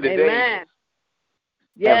and Linda Davis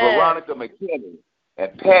and Veronica McKinney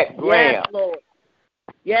and Pat Graham. Yes, Lord.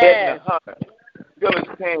 Edna Hunter. Phyllis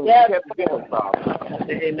Payne. Kevin Bennett, Father.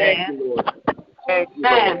 Amen. Thank you, Lord. Thank you,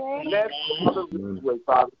 Lord. Bless Mother Ridgeway,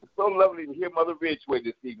 Father. It's so lovely to hear Mother Ridgeway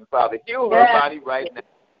this evening, Father. Heal her body right now.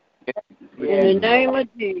 In the name of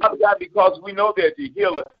Jesus. Father God, because we know that you're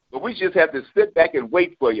healer, but we just have to sit back and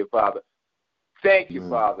wait for you, Father. Thank you,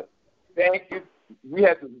 Father. Thank you. We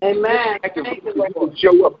have to sit back and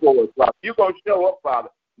show up for us, Father. You're going to show up, Father.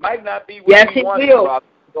 Might not be when we want it, Father.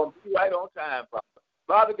 You're going to be right on time, Father.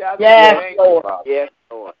 Father God, thank you, Father. Yes,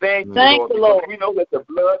 Lord. Thank you, Lord. We know that the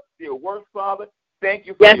blood still works, Father. Thank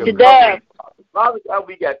you for your covering, Father. Father God,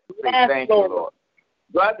 we got to say thank you, Lord.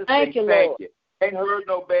 God, to say thank you. Ain't heard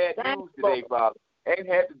no bad news today, Father. Ain't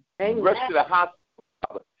had to rush to the hospital,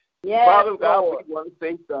 Father. Father God, we want to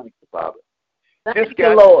say thank you, Father. Thank you,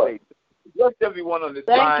 Lord. Bless everyone on this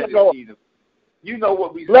line this season. You know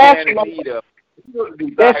what we stand in need of. You know the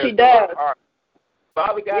desires of our heart.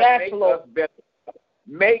 Father God, make us better.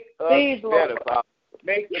 Make us better, Father.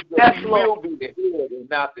 Make us better. We will be the head and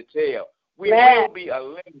not the tail. We will be a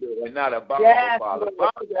lender and not a borrower, Father.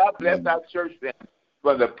 Father God, bless our church family.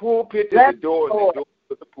 From the pulpit to the door and the door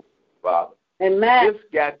to the pulpit, Father. Amen.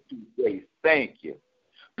 Just got to say thank you.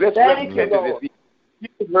 Bless Reverend Kendra this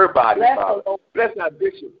evening. Heal her body, Father. Bless our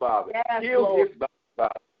bishop, Father. Heal his body,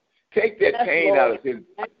 Father. Take that pain out of his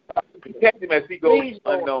body. Protect him as he goes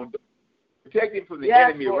unknown doors. Protect him from the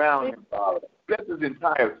enemy around him, Father. Bless his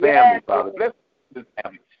entire family, Father. Bless his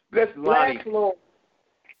family. Bless Lonnie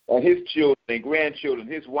and his children and grandchildren,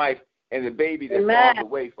 his wife, and the baby that's on the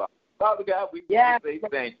way, Father. Father God, we want to say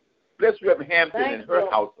thank you. Bless Reverend Hampton and her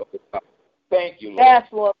household, Father. Thank you, Lord. Yes,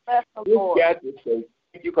 Lord. Bless the Lord. We got to say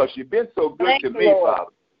thank you because you've been so good to me,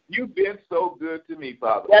 Father. You've been so good to me,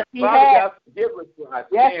 Father. Yes, Father God, forgive us for our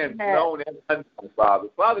sins, known and unknown, Father.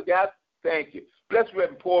 Father God, thank you. Bless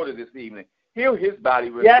Reverend Porter this evening. Heal his body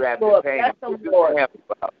with rapid pain. Bless him, Lord.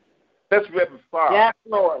 Bless Reverend Farr. Yes,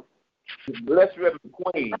 Lord. Bless Reverend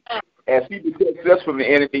Queen as he protects us from the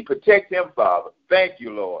enemy. Protect him, Father. Thank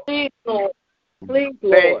you, Lord. Please, Lord. Please,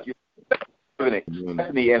 Lord. Thank you.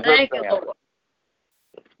 Stephanie and her family. You, Lord.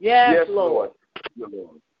 Yes, Lord. Thank you,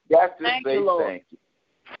 Lord. Got to say thank you.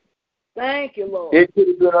 Thank you, Lord. It could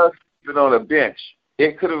have been us sitting on a bench.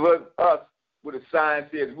 It could have been us with a sign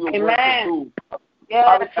that says we'll work for food.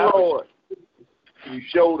 Yes, Lord. You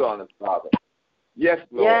showed on us, Father. Yes,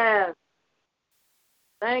 Lord. Yes.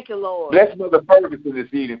 Thank you, Lord. Bless Mother Ferguson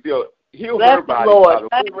this evening. Heal bless her body, Lord.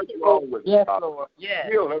 Father. What's wrong with yes, Father? Lord. Yes.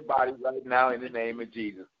 Heal her body right now in the name of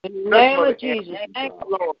Jesus. In the name of Jesus. Thank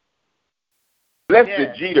you, Lord. Bless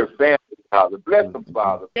the Jeter family, Father. Bless them,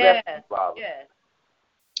 Father. Bless them, Father. Yes.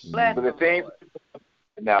 Bless for the things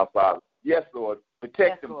now, Father. Yes, Lord.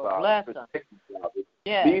 Protect them, Father. Protect them, Father.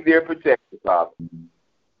 Yes. Be their protector, Father.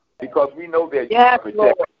 Because we know that you yes, protect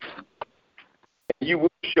Lord. You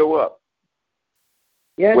will show up.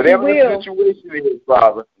 Yes, whatever the situation is,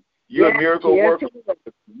 Father, you're a miracle worker.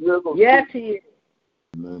 Yes, He is.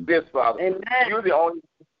 This, Father. Amen. You're the only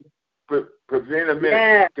preventative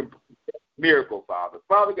miracle, Father.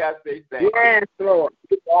 Father God, say thank you. Yes, Lord.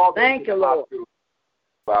 Thank you, Lord.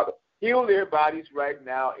 Father, heal their bodies right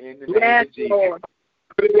now in the name of Jesus. Lord.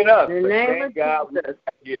 Could have been us, in the name of God,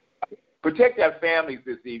 Jesus. Protect our families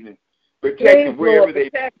this evening. Protect them wherever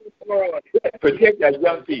they protect our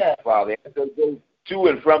young people, Father, as they go to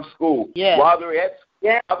and from school. While they're at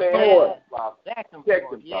school, while they're at school, Father. Protect them,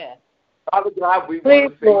 Father. Father God, we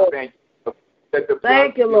want to say thank you.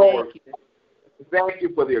 Thank you, Lord. Thank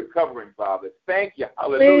you for their covering, Father. Thank you,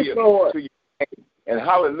 hallelujah, to your name, and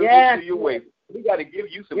hallelujah to your way. We got to give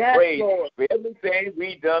you some praise for everything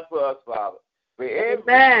we've done for us, Father. For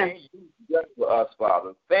everything you've done for us,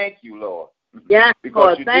 Father. Thank you, Lord. Yes,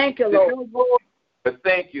 because Lord. Thank you, Lord. But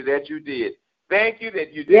thank you that you did. Thank you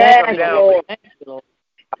that you did come down. Lord. Thank you, Lord.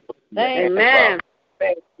 Amen.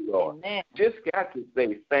 Thank you, Lord. Amen. Just got to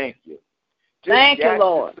say thank you. Thank you,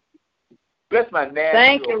 Lord. Bless my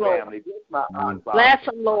Nashville family. Bless my aunt, Father. Bless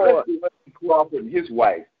him, Lord. Bless Crawford and his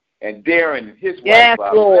wife, and Darren and his wife,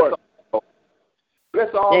 Father. Lord. Bless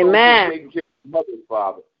Bless all those who are taking care of mothers,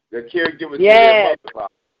 Father. The caregivers to their mothers,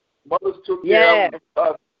 Father. Mothers took care of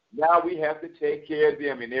us. Now we have to take care of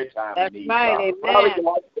them in their time of need, Father. Father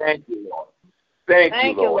God, thank you, Lord. Thank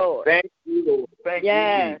you, Lord. Thank you, Lord. Thank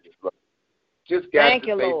you, Jesus, Lord. Just got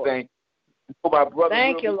to say thank you. For my brother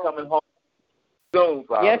will be coming home soon,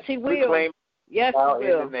 Father. Yes, he will. Yes, he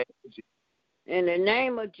will. In the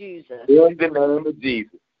name of Jesus. In the name of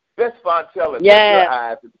Jesus. Bless Fontella. Bless your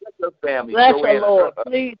eyes. Bless her family. Bless her, Lord.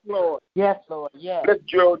 Please, Lord. Yes, Lord. Yes. Bless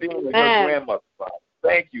Geraldine and her grandmother, Father.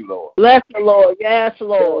 Thank you, Lord. Bless her, Lord. Yes,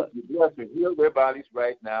 Lord. Bless her. Heal their bodies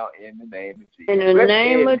right now in the name of Jesus. In the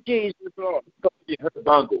name of Jesus, Lord. Her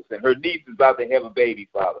uncles and her niece is about to have a baby,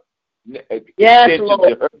 Father. Yes,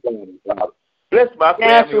 Lord. Her family, Father. Bless my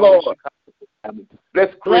family, Lord. Bless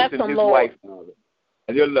Chris and his wife, Father.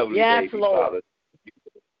 And your lovely baby, Lord. Father.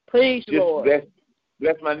 Please, Lord.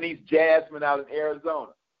 Bless my niece Jasmine out in Arizona.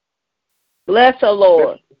 Bless her,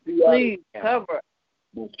 Lord. Please cover.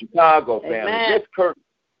 The Chicago family. Bless Kurt,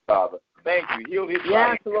 Father. Thank you. Heal his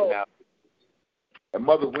body now. And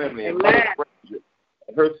Mother Wimley and Mother Frazier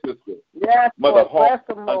and her sister. Yes, Mother Lord.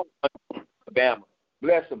 Hall, Alabama.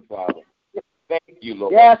 Bless them, Father. Thank you,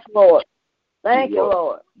 Lord. Yes, Lord. Thank you,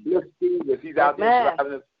 Lord. Bless Steve as he's out there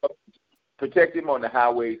driving us up. Protect him on the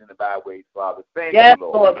highways and the byways, Father. Thank you,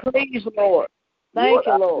 Lord. Yes, Lord. Please, Lord. Thank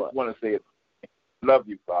you, Lord. I just want to say, love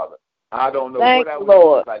you, Father. I don't know what I would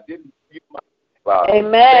do if I didn't give you my Father.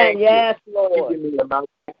 Amen. Yes, Lord.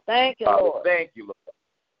 Thank you, Lord. Thank you, Lord.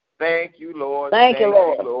 Thank you, Lord. Thank you, Lord.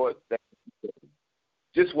 Thank you, Lord.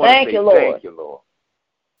 Just want to say thank you, Lord.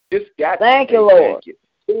 Just got to say Lord. Thank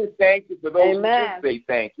you. Thank you for those who just say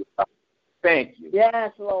thank you. Thank you.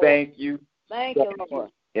 Yes, Lord. Thank you. Thank you, Lord.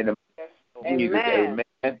 In the Jesus, amen.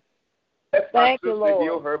 Let my sister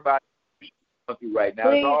heal her body right now.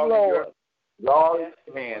 Please, Lord. It's all in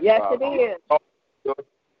your hands, yes, Father. it is.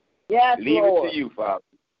 Yes, Leave Lord. it to you, Father.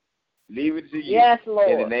 Leave it to you. Yes,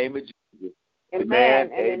 Lord. In the name of Jesus.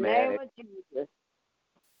 Amen. In the name of Jesus.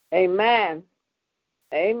 Amen.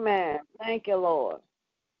 Amen. Thank you, Lord.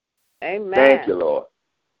 Amen. Thank you, Lord.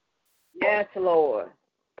 Yes, Lord.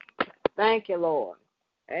 Thank you, Lord.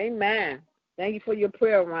 Amen. Thank you for your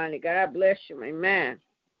prayer, Ronnie. God bless you. Amen.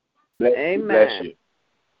 Amen. Bless you.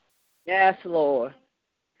 Yes, Lord.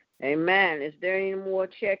 Amen. Is there any more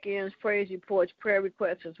check-ins, praise reports, prayer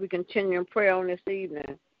requests as we continue in prayer on this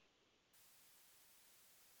evening?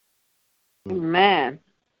 Amen.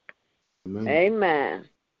 Amen.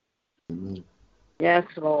 Amen. Yes,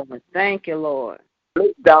 Lord. Thank you, Lord.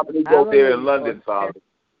 Dominic over there in London, Father.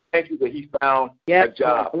 Thank you that he found a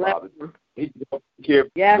job, Father. He's going to care for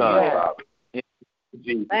his son, Father.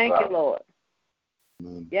 Jesus, thank Father. you, Lord.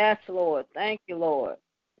 Amen. Yes, Lord. Thank you, Lord.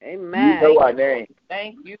 Amen. You know our name.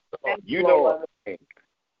 Thank you, Lord. You know our name.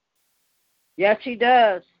 Yes, he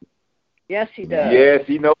does. Yes, he does. Yes,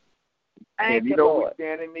 he knows. Thank you, know Lord. We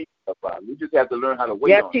stand in need of, Father. We just have to learn how to wait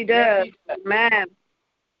yes, on he does. Amen.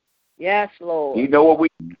 Yes, Lord. You know what we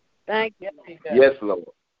Thank you. Yes, Lord.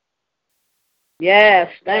 Yes,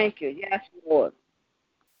 thank you. Yes, Lord.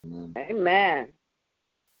 Amen.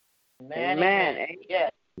 Amen. Amen.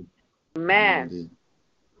 Yes. Amen.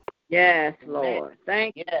 Yes, Lord.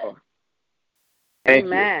 Thank you.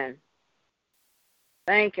 Amen.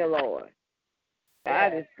 Thank you, Lord.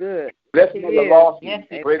 God is good. Bless me the lost. Yes,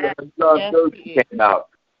 pray that the Son came out.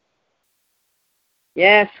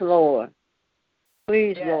 Yes, Lord.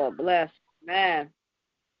 Please, Lord, bless. Amen.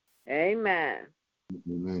 Amen.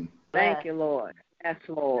 Amen. Thank you, Lord. Yes,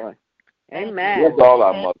 Lord. Amen. Bless all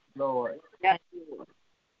our mothers. Lord. Yes, Lord.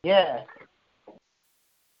 Yes.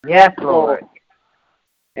 Yes, Lord.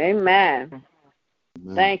 Amen.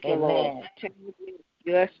 Amen. Thank you, Lord.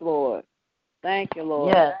 Yes, Lord. Thank you,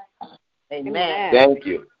 Lord. Yes. Amen. Thank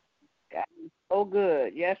you. God is so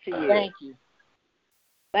good. Yes, he is. Thank you.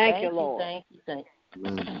 Thank you, Lord. Thank you.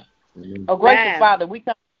 Amen. Amen. Oh, gracious Father, we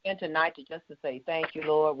come in tonight just to say thank you,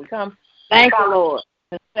 Lord. We come thank you, Lord,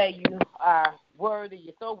 to say you are worthy.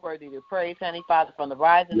 You're so worthy to praise, Honey Father, from the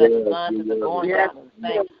rising of the sun to the going down of the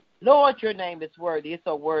same. Lord, your name is worthy. It's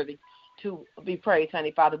so worthy to be praised,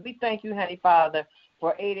 Honey Father. We thank you, Honey Father,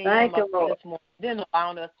 for 8 a.m. up this morning, then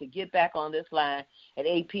allowing us to get back on this line at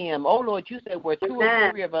 8 p.m. Oh, Lord, you said where 2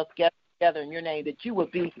 or 3 of us get together in your name, that you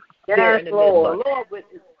would be there in the midst. Lord, with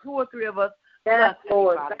 2 or 3 of us, yes,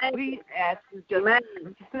 Lord, we ask you just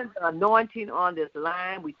to send the anointing on this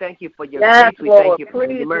line. We thank you for your grace. We thank you for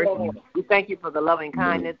your mercy. We thank you for the loving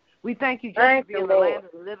kindness. We thank you just to be in the land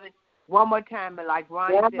of the living one more time, and like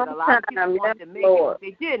Ronnie said, a lot of people want to make it, but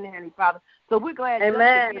they didn't, Heavenly Father. So we're glad just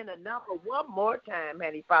to be in the number one more time,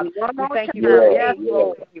 Heavenly Father. We thank you for the pain.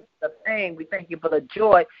 We thank you for the pain. We thank you for the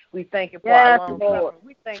joy. We thank you for our long suffering.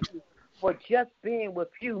 We thank you for just being with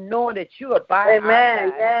you, knowing that you are by our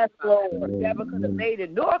side. Yes, Lord. We never could have made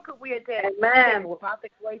it, nor could we have done it without the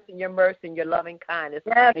grace and your mercy and your loving kindness.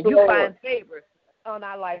 Yes, and you find favor on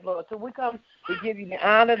our life, Lord. So we come to give you the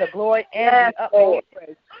honor, the glory, and the utmost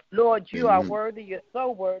praise. Lord, you are worthy. You're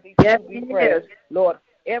so worthy to be praised. Lord,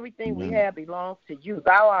 everything we have belongs to you.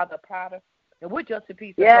 Thou art the potter, and we're just a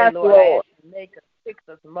piece of clay, Lord. I ask you to make us, fix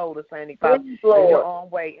us, mold us, Heavenly Father, in your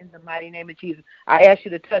own way, in the mighty name of Jesus. I ask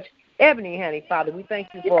you to touch Ebony, Heavenly Father. We thank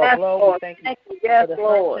you for a glow. We thank you for the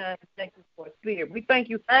sunshine. We thank you for a spirit. We thank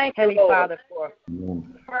you, Heavenly Father, for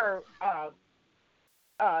her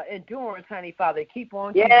endurance, honey, Father. Keep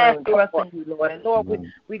on trusting you, Lord. And Lord,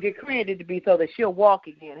 we decree it to be so that she'll walk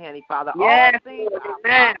again, honey, Father. All things are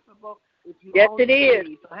possible if you only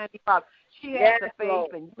believe. So, honey, Father, she has the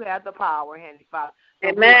faith and you have the power, honey, Father. So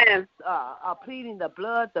Amen. Pleading the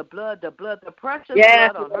precious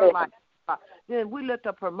blood on her life. Then we lift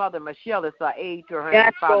up her mother, Michelle, as our aid to her,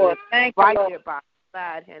 honey, Father. Right there by her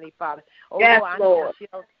side, honey, Father. Oh, Lord, I know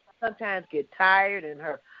Michelle sometimes get tired and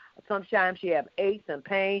sometimes she have aches and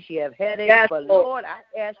pains. She have headaches. But, Lord, I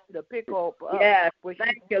ask you to pick her up.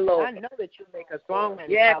 Thank you, Lord. I know that you make her strong,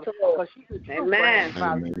 honey, Father. Lord. Because she's a true friend,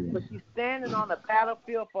 Father. But she's standing on the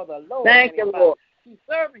battlefield for the Lord. Thank you, Lord. She's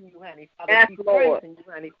serving you, honey, Father. She's praising you,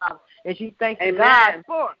 honey, Father. And she's thanking God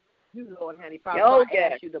for you, Lord, honey, Father. So I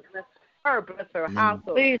ask you to bless her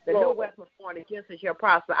household. Please, that Lord. no weapon formed against us shall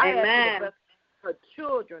prosper. I ask you to bless her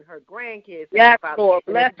children, her grandkids. Yes, Father. Lord.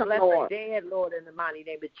 Bless them, bless Lord. her dad, Lord, in the mighty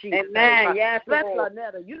name of Jesus. Amen. Yes, bless Lord.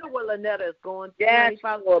 Lynetta. You know what Lynetta is going through, yes,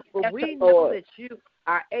 Father. Lord. But we know that you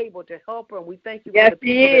are able to help her, and we thank you yes, for the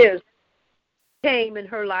people that came in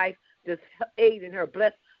her life to aid in her.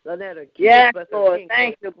 Bless Lynetta. Yes, bless Lord. King,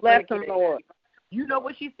 thank you. Bless them, Lord. You know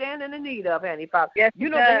what she's standing in need of, honey, Father. Yes, you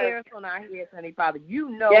know the hairs on our heads, honey, Father. You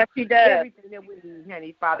know she does. everything that we need,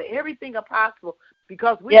 honey, Father. Everything is possible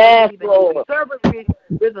because we believe in Lord. you. Serve us,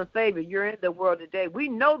 risen Savior. You're in the world today. We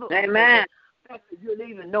know the Amen. You're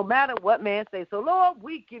leaving no matter what man says. So, Lord,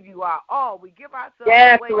 we give you our all. We give ourselves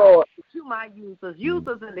away. Lord. You might use us. Use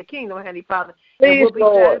us in the kingdom, honey, Father. Please, and we'll be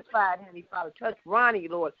Lord. satisfied, honey, Father. Touch Ronnie,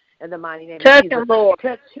 Lord, in the mighty name Touch of Jesus. him, Lord.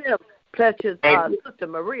 Touch him. Touch his sister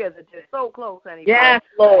Maria that is so close, honey. Yes,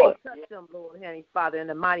 Father. Lord. Touch them, Lord, honey, Father, in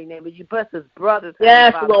the mighty name of you. Bless his brothers,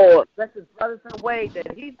 yes, honey, Father. Lord. Bless his brothers in ways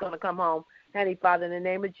that he's going to come home, honey, Father, in the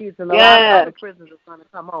name of Jesus. And yes. a lot of other prisoners are going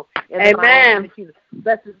to come home. In the mighty name of Jesus.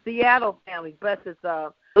 Bless his Seattle family. Bless his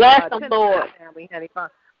bless them, Lord. family, honey,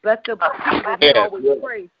 Father. Bless the people that he always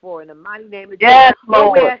prays for in the mighty name of Jesus. Yes,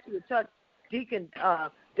 Lord. We ask you to touch Deacon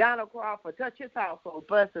Donald Crawford, touch his household,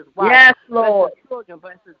 bless his wife, yes, Lord. Bless his children,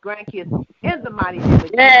 bless his grandkids, in the mighty name of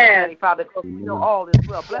Jesus, Father, because we know all is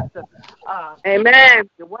well. Bless the Amen.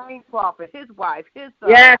 Dwayne Crawford, his wife, his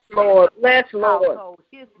yes, Lord. Bless household, Lord.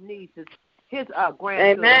 his nieces, his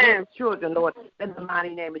grandchildren, his children, Lord, in the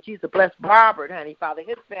mighty name of Jesus. Bless Robert, honey, Father,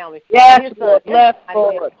 his family, yes, his Lord. Bless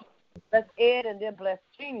Lord. Bless Ed and then bless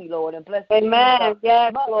Jeannie, Lord, and bless Amen.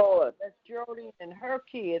 Yes, Lord. Bless Geraldine and her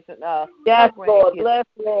kids and yes, her Lord. Bless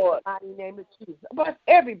Lord. In the mighty name of Jesus. Bless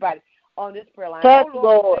everybody on this prayer line. Touch,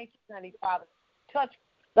 Lord. Thank you, honey, Father. Touch.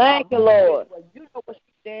 Thank you, Lord. You know what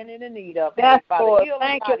she's standing in need of. Yes, Father. Lord.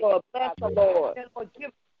 Thank you, Lord. Bless the Lord. And Lord,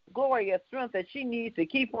 give Gloria strength that she needs to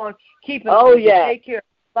keep on keeping to take care of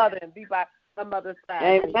her mother and be by her mother's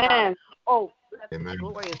side. Amen. Oh, bless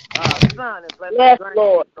Gloria's son and bless yes,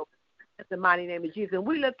 Lord. In the mighty name of Jesus. And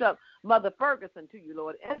we lift up Mother Ferguson to you,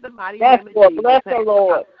 Lord. In the mighty yes, name of Lord. Jesus. Bless the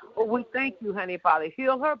Lord. Oh, we thank you, honey, Father.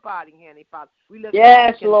 Heal her body, honey, Father. We lift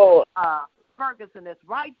yes, up Lord. Ferguson that's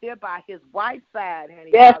right there by his wife's side,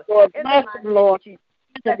 honey, yes, Father. Lord. Bless him, Lord.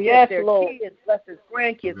 Yes, Lord. Kids, bless his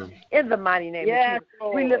grandkids. In the mighty name yes, of Jesus.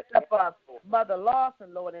 Lord. We lift up Mother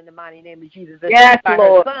Lawson, Lord, in the mighty name of Jesus. Yes,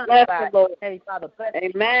 Lord. Bless the Lord. Hey, Father, bless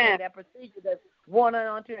Amen. That procedure that's one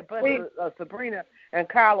on to bless Sabrina and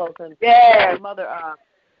Carlos and Mother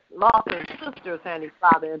Lawson's sisters, honey,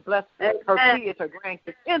 Father, and bless her kids, her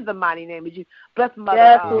grandkids, in the mighty name of Jesus. Bless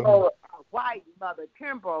Mother White, Mother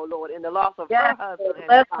Kimbrough, Lord, in the loss of her husband,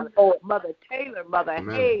 and Father, Mother Taylor, Mother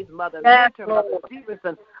Hayes, Mother Mentor, Mother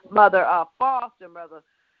Stevenson, Mother Foster, Mother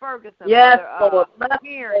Ferguson, Mother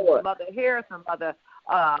Hearing, Mother Harrison, Mother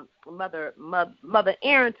Mother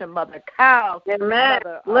Arrington, Mother Kyle,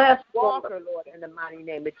 Mother Walker, Lord, in the mighty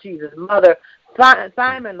name of Jesus. Mother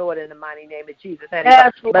Simon, Lord, in the mighty name of Jesus.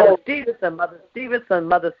 Mother Stevenson,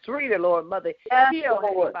 Mother Streeter, Lord, Mother Hill,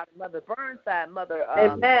 Mother Burnside, Mother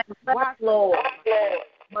Watts, Lord.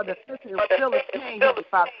 Mother Phyllis King,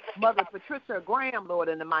 Father. Mother Patricia Graham, Lord,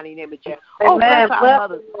 in the mighty name of Jesus. Bless our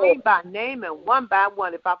mothers, name by name and one by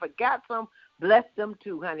one. If I forgot some, bless them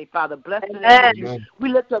too, honey, Father. Bless them. We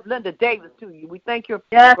lift up Linda Davis to you. We thank you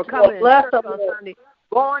for coming in church on Sunday,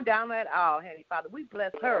 going down that aisle, honey, Father. We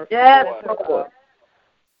bless her.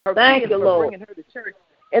 Thank you, Lord. Bringing her to church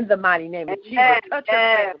in the mighty name of Jesus. Touch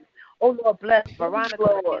her family. Oh, Lord, bless Veronica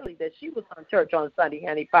McKinley that she was on church on Sunday,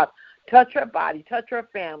 honey, Father. Touch her body, touch her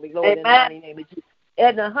family, Lord, in the mighty name of Jesus.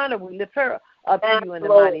 Edna Hunter, we lift her up to you in the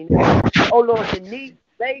mighty name. Oh, Lord, Denise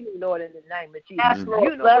Bailey, Lord, in the name of Jesus.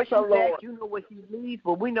 You know what she's at, you know what she needs,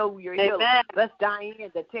 but we know you're healing. Bless Diane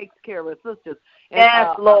that takes care of her sisters. And,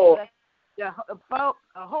 Lord. The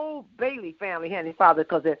whole Bailey family, honey, Father,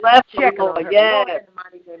 because they're checking on her. Lord, in the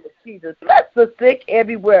mighty name of Jesus. Bless the sick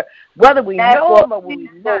everywhere, whether we know them or we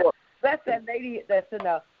not. Bless that lady that's in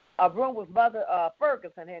a room with Mother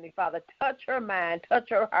Ferguson, honey, Father. Touch her mind, touch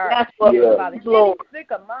her heart, Father. Heal sick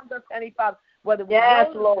among us, honey, Father, whether we know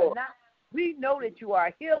them or not. We know that you are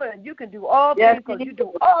a healer and you can do all things because you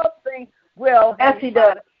do all things well, honey,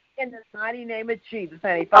 Father, in the mighty name of Jesus,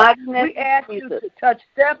 honey, Father. We ask you to touch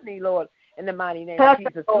Stephanie, Lord, in the mighty name of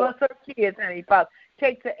Jesus. Bless her kids, honey, Father.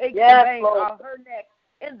 Take the ache and pain off her neck.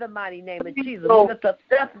 In the mighty name of Jesus, we lift up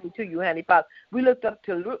Stephanie to you, honey, Father. We lift up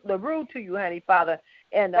to LaRue to you, honey, Father,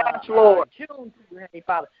 and June to you, honey,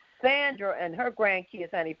 Father. Sandra and her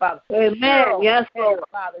grandkids, honey, Father. Amen. Cheryl, yes, Lord.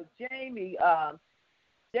 Father. Jamie,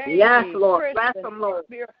 yes, Lord. Bless them, Lord.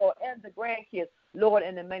 Miracle and the grandkids, Lord,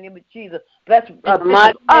 in the name of Jesus. Bless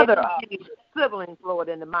other siblings, Lord,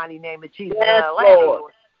 in the mighty name of Jesus. Yes,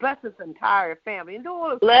 Lord. Bless this entire family. And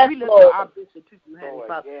Lord, we lift up our bishop to you, honey,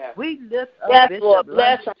 Father. We lift up Bishop. Lord.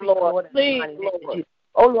 Bless him, Lord. Please, Lord.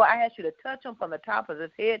 Oh, Lord, I ask you to touch him from the top of his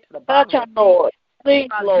head to the bottom touch of his him, Lord. Please,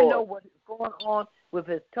 Father, Lord. You know what is going on with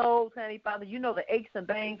his toes, honey, Father. You know the aches and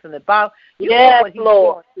pains and the bottom. You know what he's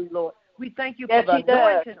going through, Lord. We thank you for the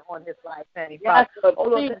anointing on his life, honey, Father. Lord. Oh,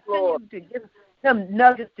 Lord, continue to give him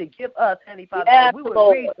nuggets to give us, honey, Father. We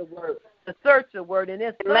will read the word, to search the word, and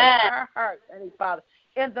it's our hearts, honey, Father.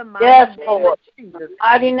 In the mighty name of Jesus.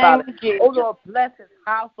 Mighty name of Jesus. Oh, Lord, bless his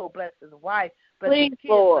household, bless his wife, bless his kids,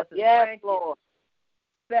 Lord. Bless his grandkids. Lord.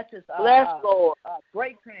 Bless his Lord.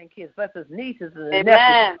 great grandkids, bless his nieces and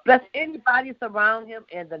nephews. Bless anybody surround him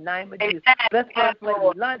in the name of Jesus. Bless First Lady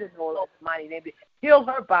London, Lord, in the mighty name. Heal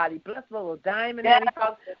her body. Bless little Diamond,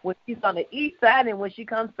 when she's on the east side and when she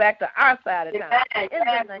comes back to our side of town. In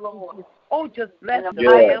the name of Jesus. Oh, just bless the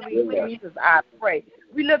family, Jesus, I pray.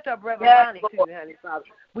 We lift up Reverend Ronnie to you, honey, Father.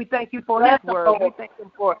 We thank you for his word. We thank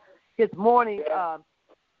him for his morning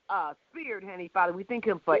spirit, honey, Father. We thank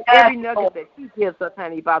him for every nugget that he gives us,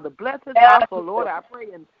 honey, Father. Bless his household, Lord, I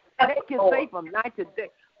pray, and take his faith from night to day.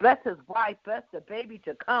 Bless his wife, bless the baby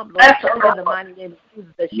to come, Lord, in the mighty name of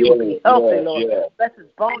Jesus, that she will be healthy, Lord. Bless his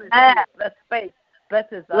bonus, bless faith. Bless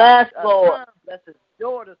his son, bless his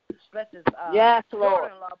daughters, bless his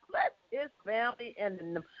daughter-in-law, bless his family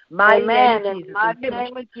in the mighty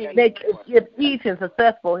name of Jesus. Give each and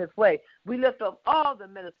successful his way. We lift up all the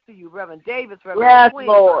ministers to you, Reverend Davis, Reverend Queen,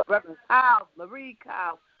 Reverend Kyle, Marie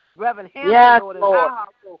Kyle, Reverend Hampton, Lord, and our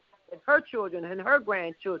household, and her children and her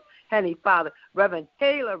grandchildren, honey, Father, Reverend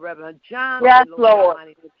Taylor, Reverend John, Lord.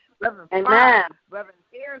 Reverend Fry, Reverend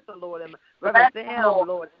Harrison, Lord, and Reverend Sam,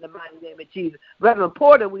 Lord, in the mighty name of Jesus. Reverend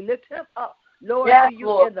Porter, we lift him up, Lord, to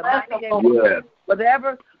you in the mighty name of Jesus.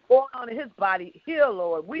 Whatever going on in his body, heal,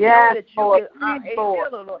 Lord. We know that you are a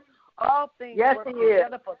healer, Lord. All things work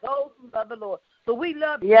together for those who love the Lord. So we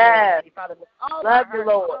love you, Lord, Father. With all love you,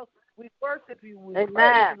 Lord. We worship you. We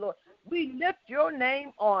praise you, Lord. We lift your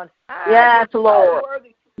name on high. Yes, Lord.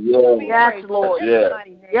 Yes, Lord.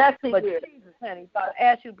 Yes, but Jesus, honey, Father, I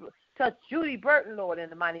ask you to touch Judy Burton, Lord, in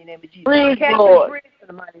the mighty name of Jesus. Please, Lord. Briggs, in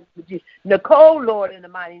the mighty name of Jesus. Nicole, Lord, in the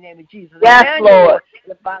mighty name of Jesus. Yes, Lord. In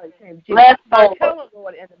the mighty name of Jesus. Bless Martella,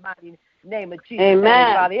 Lord, in the mighty name of Jesus.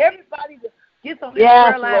 Amen. Father, everybody that gets on this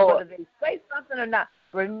prayer line, whether they say something or not.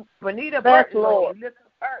 Bonita Burton, Lord, lift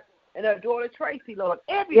up her and her daughter Tracy, Lord.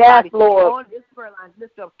 Everybody on this prayer line,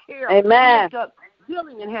 lift up Carol. Amen. Lift up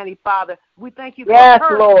healing and honey, Father. We thank you for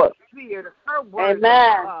her spirit, her words,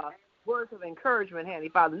 words of encouragement, honey,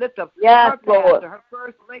 Father. Lift up her pastor, her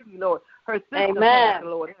first lady, Lord, her sister, pastor,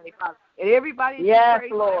 Lord, honey, Father. And everybody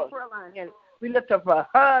prays on the prayer line, honey. We lift up her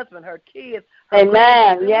husband, her kids. Her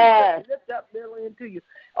Amen. Yes. We lift up Lily into you.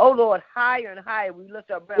 Oh, Lord, higher and higher. We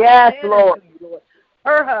lift up Reverend Yes, Penn Lord. into you, Lord.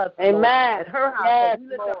 Her husband, Amen. Lord, and her husband. Yes, we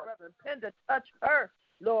lift Lord. up Reverend Penn to touch her,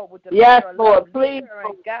 Lord, with the Yes, finger of Lord. love. Please,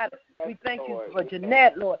 God, we thank you Lord. for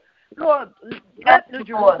Jeanette, Lord. Lord, Yes, let New Lord.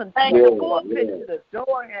 Jerusalem Thank take you, the Lord. pulpit to the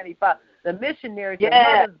door, Handy Father. The missionaries, the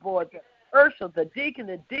Yes. mothers board, the Urshel, the deacon,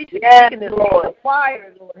 the Yes, deaconess, Lord. the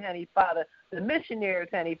choir, Lord, Handy Father. The missionaries,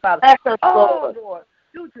 Handy Father. Bless us, Oh, Lord. Lord,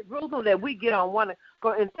 do Jerusalem that we get on one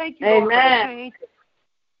accord. And thank you, Lord, for the Amen. change.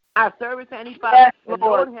 Our service, Handy Father. Yes, And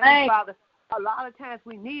Lord. Lord, Handy Thank Father, a lot of times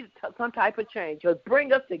we need some type of change. Just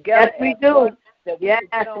bring us together. Yes, we as do. one, that we Yes,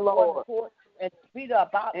 can get on Lord. one accord and speak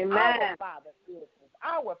about Amen. our Father's business.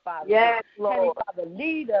 Our Father's Yes, business. Handy Lord. Father,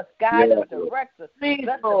 lead us, guide Yes, us, direct us. Please,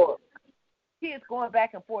 Bless Lord. the kids going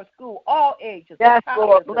back and forth school, all ages. Yes, the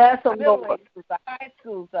Lord. colleges, Bless the them, middle Lord. age schools, the high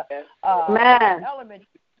schools, Amen. elementary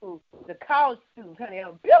schools, the college students, honey.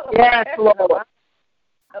 Yes, Lord.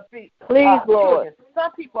 Please, Lord. Children.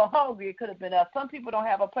 Some people are hungry. It could have been us. Some people don't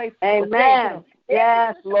have a place to stay. Amen.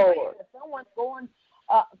 Yes, Lord. Someone's going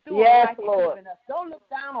through Yes, life. Lord. Don't look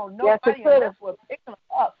down on Yes, nobody it could. unless we're picking them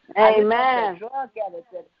up. Amen. I lift up the drug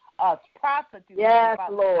addicts, prostitutes. Yes,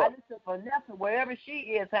 Father. Lord. I lift up Vanessa wherever she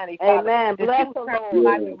is, honey. Father. Amen. That Bless you the will turn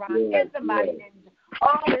Lord. life around in the mighty name of Jesus.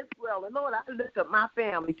 All is well. And Lord, I lift up my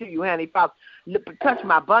family to you, honey. Father. Touch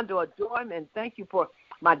my bundle of joy, and thank you for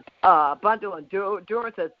my bundle of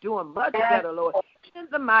endurance that's doing much better, Lord. In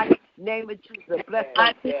the mighty name of Jesus, bless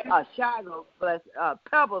Shiloh, bless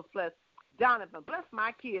Pebbles, bless Donovan, bless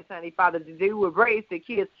my kids, honey, Father, that they would raise the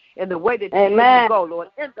kids in the way that they would go, Lord.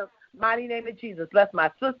 In the mighty name of Jesus, bless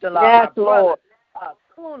my sister-in-law, yes, my brother, Lord.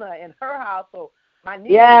 Kuna and her household, my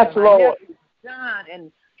niece, yes, my Lord. nephew, John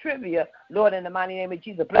and Trivia, Lord, in the mighty name of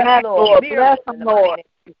Jesus. Bless yes, Lord. Bless them, Lord.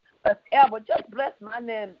 Bless Elba. Just bless my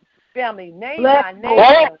name. Family, name bless by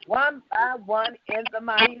name, one by one, in the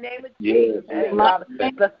mighty name of Jesus, honey, Father.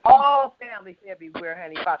 Bless all families everywhere,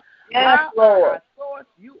 honey, Father. Yes, you are Lord. our source.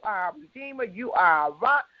 You are our Redeemer. You are our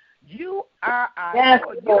rock. You are our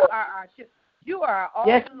Lord. You are our ship. You are our all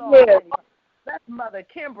yes, Lord. Bless Mother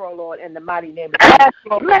Kimbrough, Lord, in the mighty name of Jesus. Yes,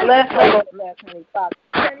 Lord. Bless honey, Father.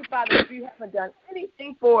 Honey, Father, if you haven't done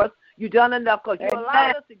anything for us, you've done enough because you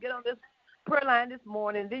allowed us to get on this prayer line this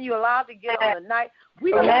morning, then you allowed to get on the night. We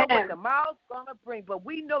don't know what tomorrow's going to bring, but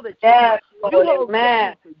we know that you hold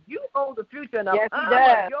the future. You hold the future in the palm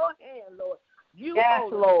of your hand, Lord. You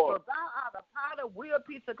hold Lord. it. For thou art the potter, we're a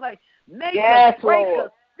piece of clay. Make yes, us, break Lord.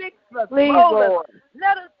 us, fix us, please, mold Lord. us.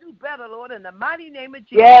 Let us do better, Lord, in the mighty name of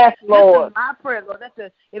Jesus. Yes, Lord. This is my prayer, Lord.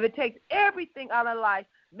 If it takes everything out of life,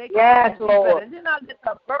 make yes, it do Lord. better. And then I lift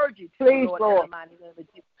up Virgie to please, Lord, Lord. in the mighty name of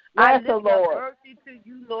Jesus. Yes, I lift Lord. up Virgie to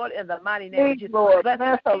you, Lord, in the mighty name please, of Jesus. Lord. Bless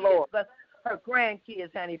her kids, Lord. bless her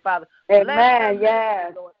grandkids, honey, Father. Amen. Bless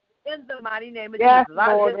yes. Lord, in the mighty name of yes, Jesus.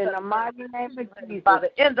 Lord, in the mighty name of Jesus. Father,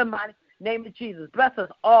 in the mighty name of Jesus. Bless us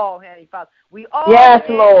all, honey, Father. We all yes,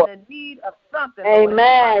 stand Lord. in the need of something,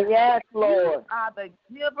 Amen. Lord. Yes, Lord. You are the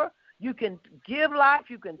giver. You can give life.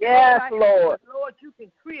 You can take life. Lord. But Lord, you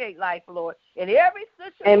can create life, Lord. In every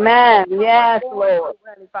situation. Amen. Yes, Lord.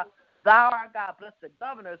 Thou art God. Bless the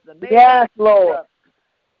governors, the mayors, yes, Lord.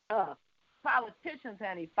 the politicians,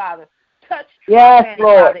 honey, Father. Touch yes, Trump,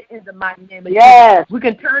 Lord. Father, in the mighty name of yes. Jesus. We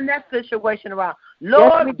can turn that situation around.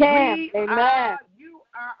 Lord, yes, we can. Amen. You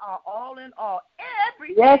are our all in all.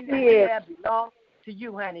 Everything yes, that we have belongs to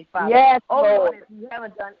you, honey, Father. Yes, Lord, if you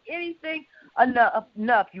haven't done anything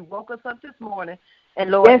enough, you woke us up this morning. And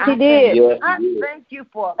Lord, yes, He did. I thank you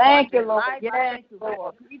for thank you, Lord. life. Yes, I thank you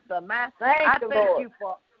Lord. for peace of mind. I thank Lord. you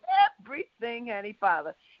for everything, honey,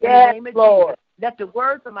 Father. In yes, the name of Lord. Jesus. Let the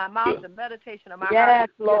words of my mouth, the meditation of my yes, heart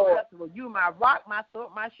be Lord. acceptable. You, my rock, my sword,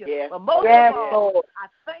 my shield. Yes. But most yes, of all, Lord. I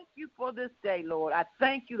thank you for this day, Lord. I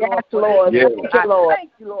thank you, yes, Lord, for Lord. this Yes, day. Lord. I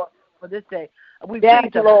thank you, Lord, for this day. We yes,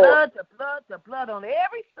 plead the Lord. blood on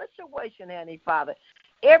every situation, honey, Father.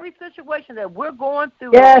 Every situation that we're going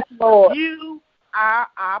through, yes, Lord. You are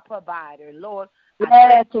our provider, Lord.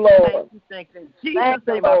 Yes, Lord. Thank you. In Jesus'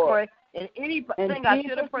 name I pray. And anything I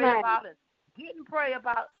should have prayed name. about and didn't pray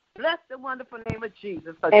about, bless the wonderful name of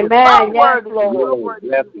Jesus. Amen. Yes, Lord. Lord.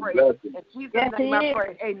 In Jesus' name I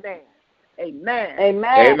pray. Amen. Amen.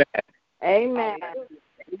 Amen. Amen.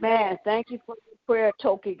 Amen. Thank you for your prayer,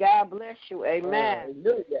 Toki. God bless you. Amen.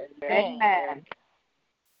 Amen.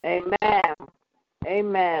 Amen.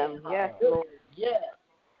 Amen. Yes, Lord. Yes.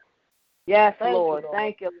 Yes, Lord.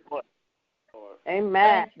 Thank you, Lord.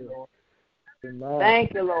 Amen. Thank you, Lord.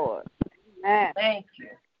 Thank you, Lord. Amen. Thank you.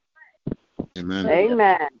 Amen.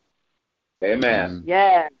 Amen. Amen.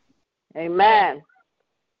 Yes. Amen.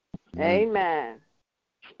 Amen.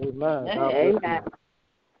 Amen. Amen.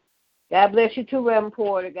 God bless you too, Reverend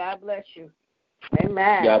Porter. God bless you.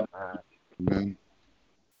 Amen. Yeah. Amen.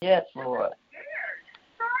 Yes, Lord.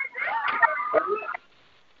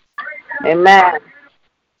 Amen.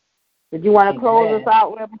 Did you want to close us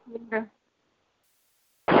out, Reverend Porter?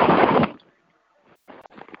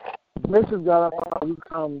 Mrs. God, we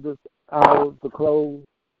come this hour to close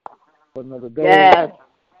for another day, Yes.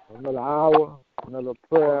 another hour, another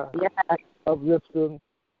prayer, uplifting.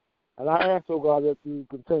 And I ask, oh God, that you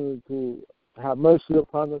continue to have mercy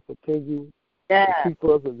upon us, continue to keep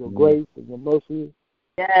us in your grace and your mercy.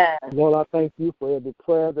 Yes. Lord, I thank you for every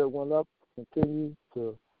prayer that went up. Continue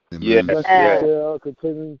to Yes. bless Michelle,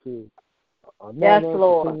 continue to Yes, anoint her,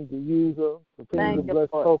 Lord. continue to use her, continue Thank to bless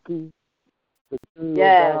you, Toki, continue,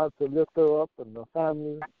 yes. oh God, to lift her up and her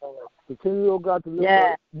family. Continue, oh God, to lift Yes.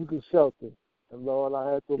 her up. You can shelter. And Lord,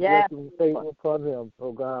 I ask your Yes. blessing and favor upon him,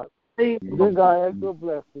 oh God. Please. And then God, I ask your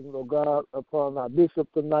blessing, oh God, upon our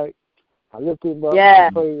bishop tonight. I lift him up. Yes.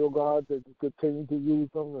 I pray, oh God, that you continue to use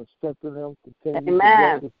him and strengthen him. Continue Amen. to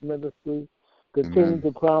bless his ministry. Continue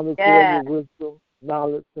to crown his Yes. head with wisdom,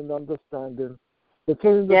 knowledge, and understanding.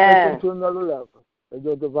 Continue to take him to another level. And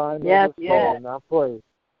your divine understanding. I pray,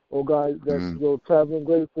 oh God, that your traveling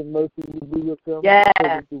grace and mercy will be with him. Yes. I pray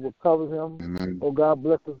that you will cover him. Oh God,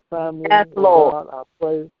 bless his family. Yes, Lord. Oh God, I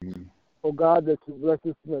pray, oh God, that you bless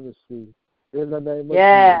his ministry. In the name of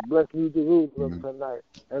Jesus, bless New Jerusalem tonight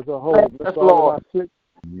as a whole. Bless all of our sick,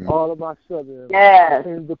 all of our shut-ins.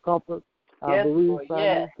 Continue to comfort our bereaved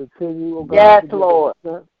families. Continue, oh God, to Lord.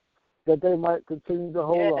 that they might continue to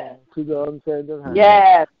hold on to the unchanging hand.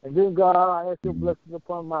 Yes. And then, God, I ask your blessing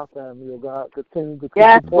upon my family, oh God. Continue to keep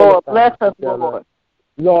yes, Lord. Bless us, Lord.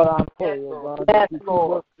 Lord, I pray, oh God, that you keep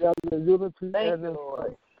us together in unity and in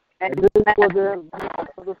faith. And then for their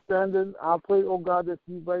understanding, I pray, oh God, that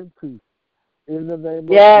you bring peace. In the name of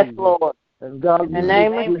Jesus. Yes, Lord. And God, in the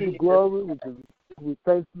name of give Jesus. you glory. We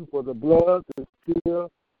thank you for the blood that's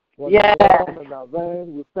still running in our veins.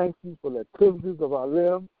 We thank you for the activities of our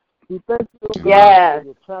limbs. We thank you, God, for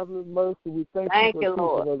your traveling mercy. We thank you for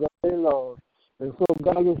keeping us all day long. And so,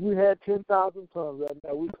 God, if we had 10,000 tongues right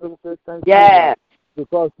now, we couldn't say thank you.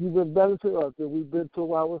 Because you've been better to us than we've been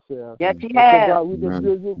to ourselves. Yes, you have. So, God, we just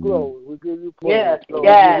give you glory. We give you praise. Yes, we give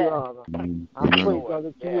you honor. I pray, God,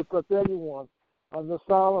 that you will touch everyone on the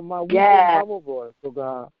sound of my voice. So,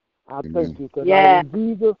 God, I thank you tonight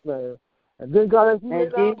in Jesus' name. And then, God, as we lay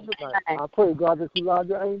down tonight, I pray, God, that you allow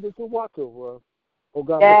your angels to watch over us. Oh,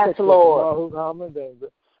 God, protect us from all harm and danger.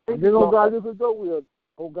 And then, oh, God, if it's your will,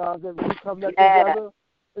 oh, God, that we come back together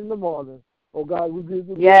in the morning. Oh, God, we give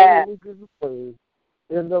you glory, we give you praise.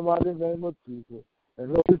 In the mighty name of Jesus. And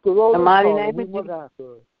Lord, it's the Lord we must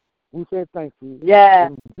answer. We say thank you.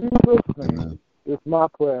 In Jesus' name, it's my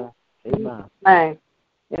prayer. Amen.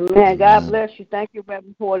 Amen. God bless you. Thank you,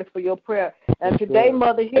 Reverend Porter, for your prayer. And today,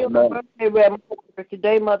 Mother Hill's birthday, Reverend Porter.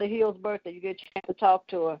 Today, Mother Hill's birthday. You get a chance to talk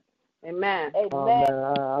to her. Amen. Oh, man,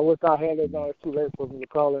 I wish I had it now. It's too late for me to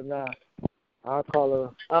call her now. I'll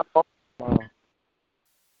call her.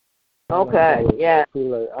 Okay, Too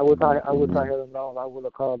late. I wish I had it known. I would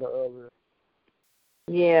have called her earlier.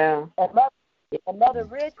 Yeah. And Mother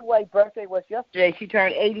Ridgeway's birthday was yesterday. She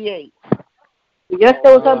turned 88. Yesterday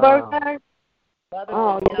was her birthday? Mother,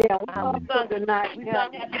 we sung tonight. We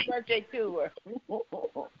sung happy birthday to her.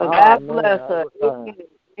 God bless her.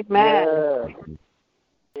 Amen.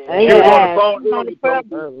 Amen.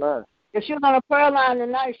 She was on the prayer line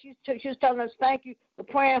tonight. She was telling us thank you for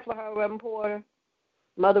praying for her, Reverend Porter.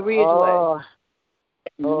 Mother Ridgeway.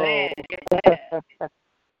 Amen.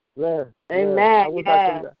 Amen.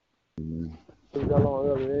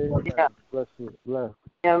 Bless you. Bless.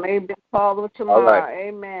 Yeah, maybe call her tomorrow.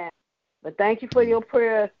 Amen. But thank you for your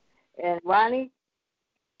prayers. And Ronnie?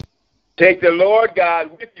 Take the Lord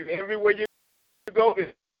God with you everywhere you go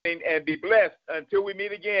and be blessed until we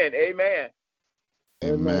meet again. Amen.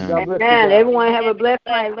 Amen. Amen. Everyone have a blessed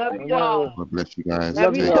night. Love you all. God bless you guys.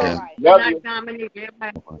 Love you all. Good night, Dominique.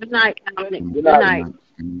 Good night, Dominic. Good night.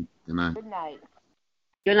 Good night. Good night.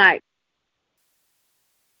 Good night.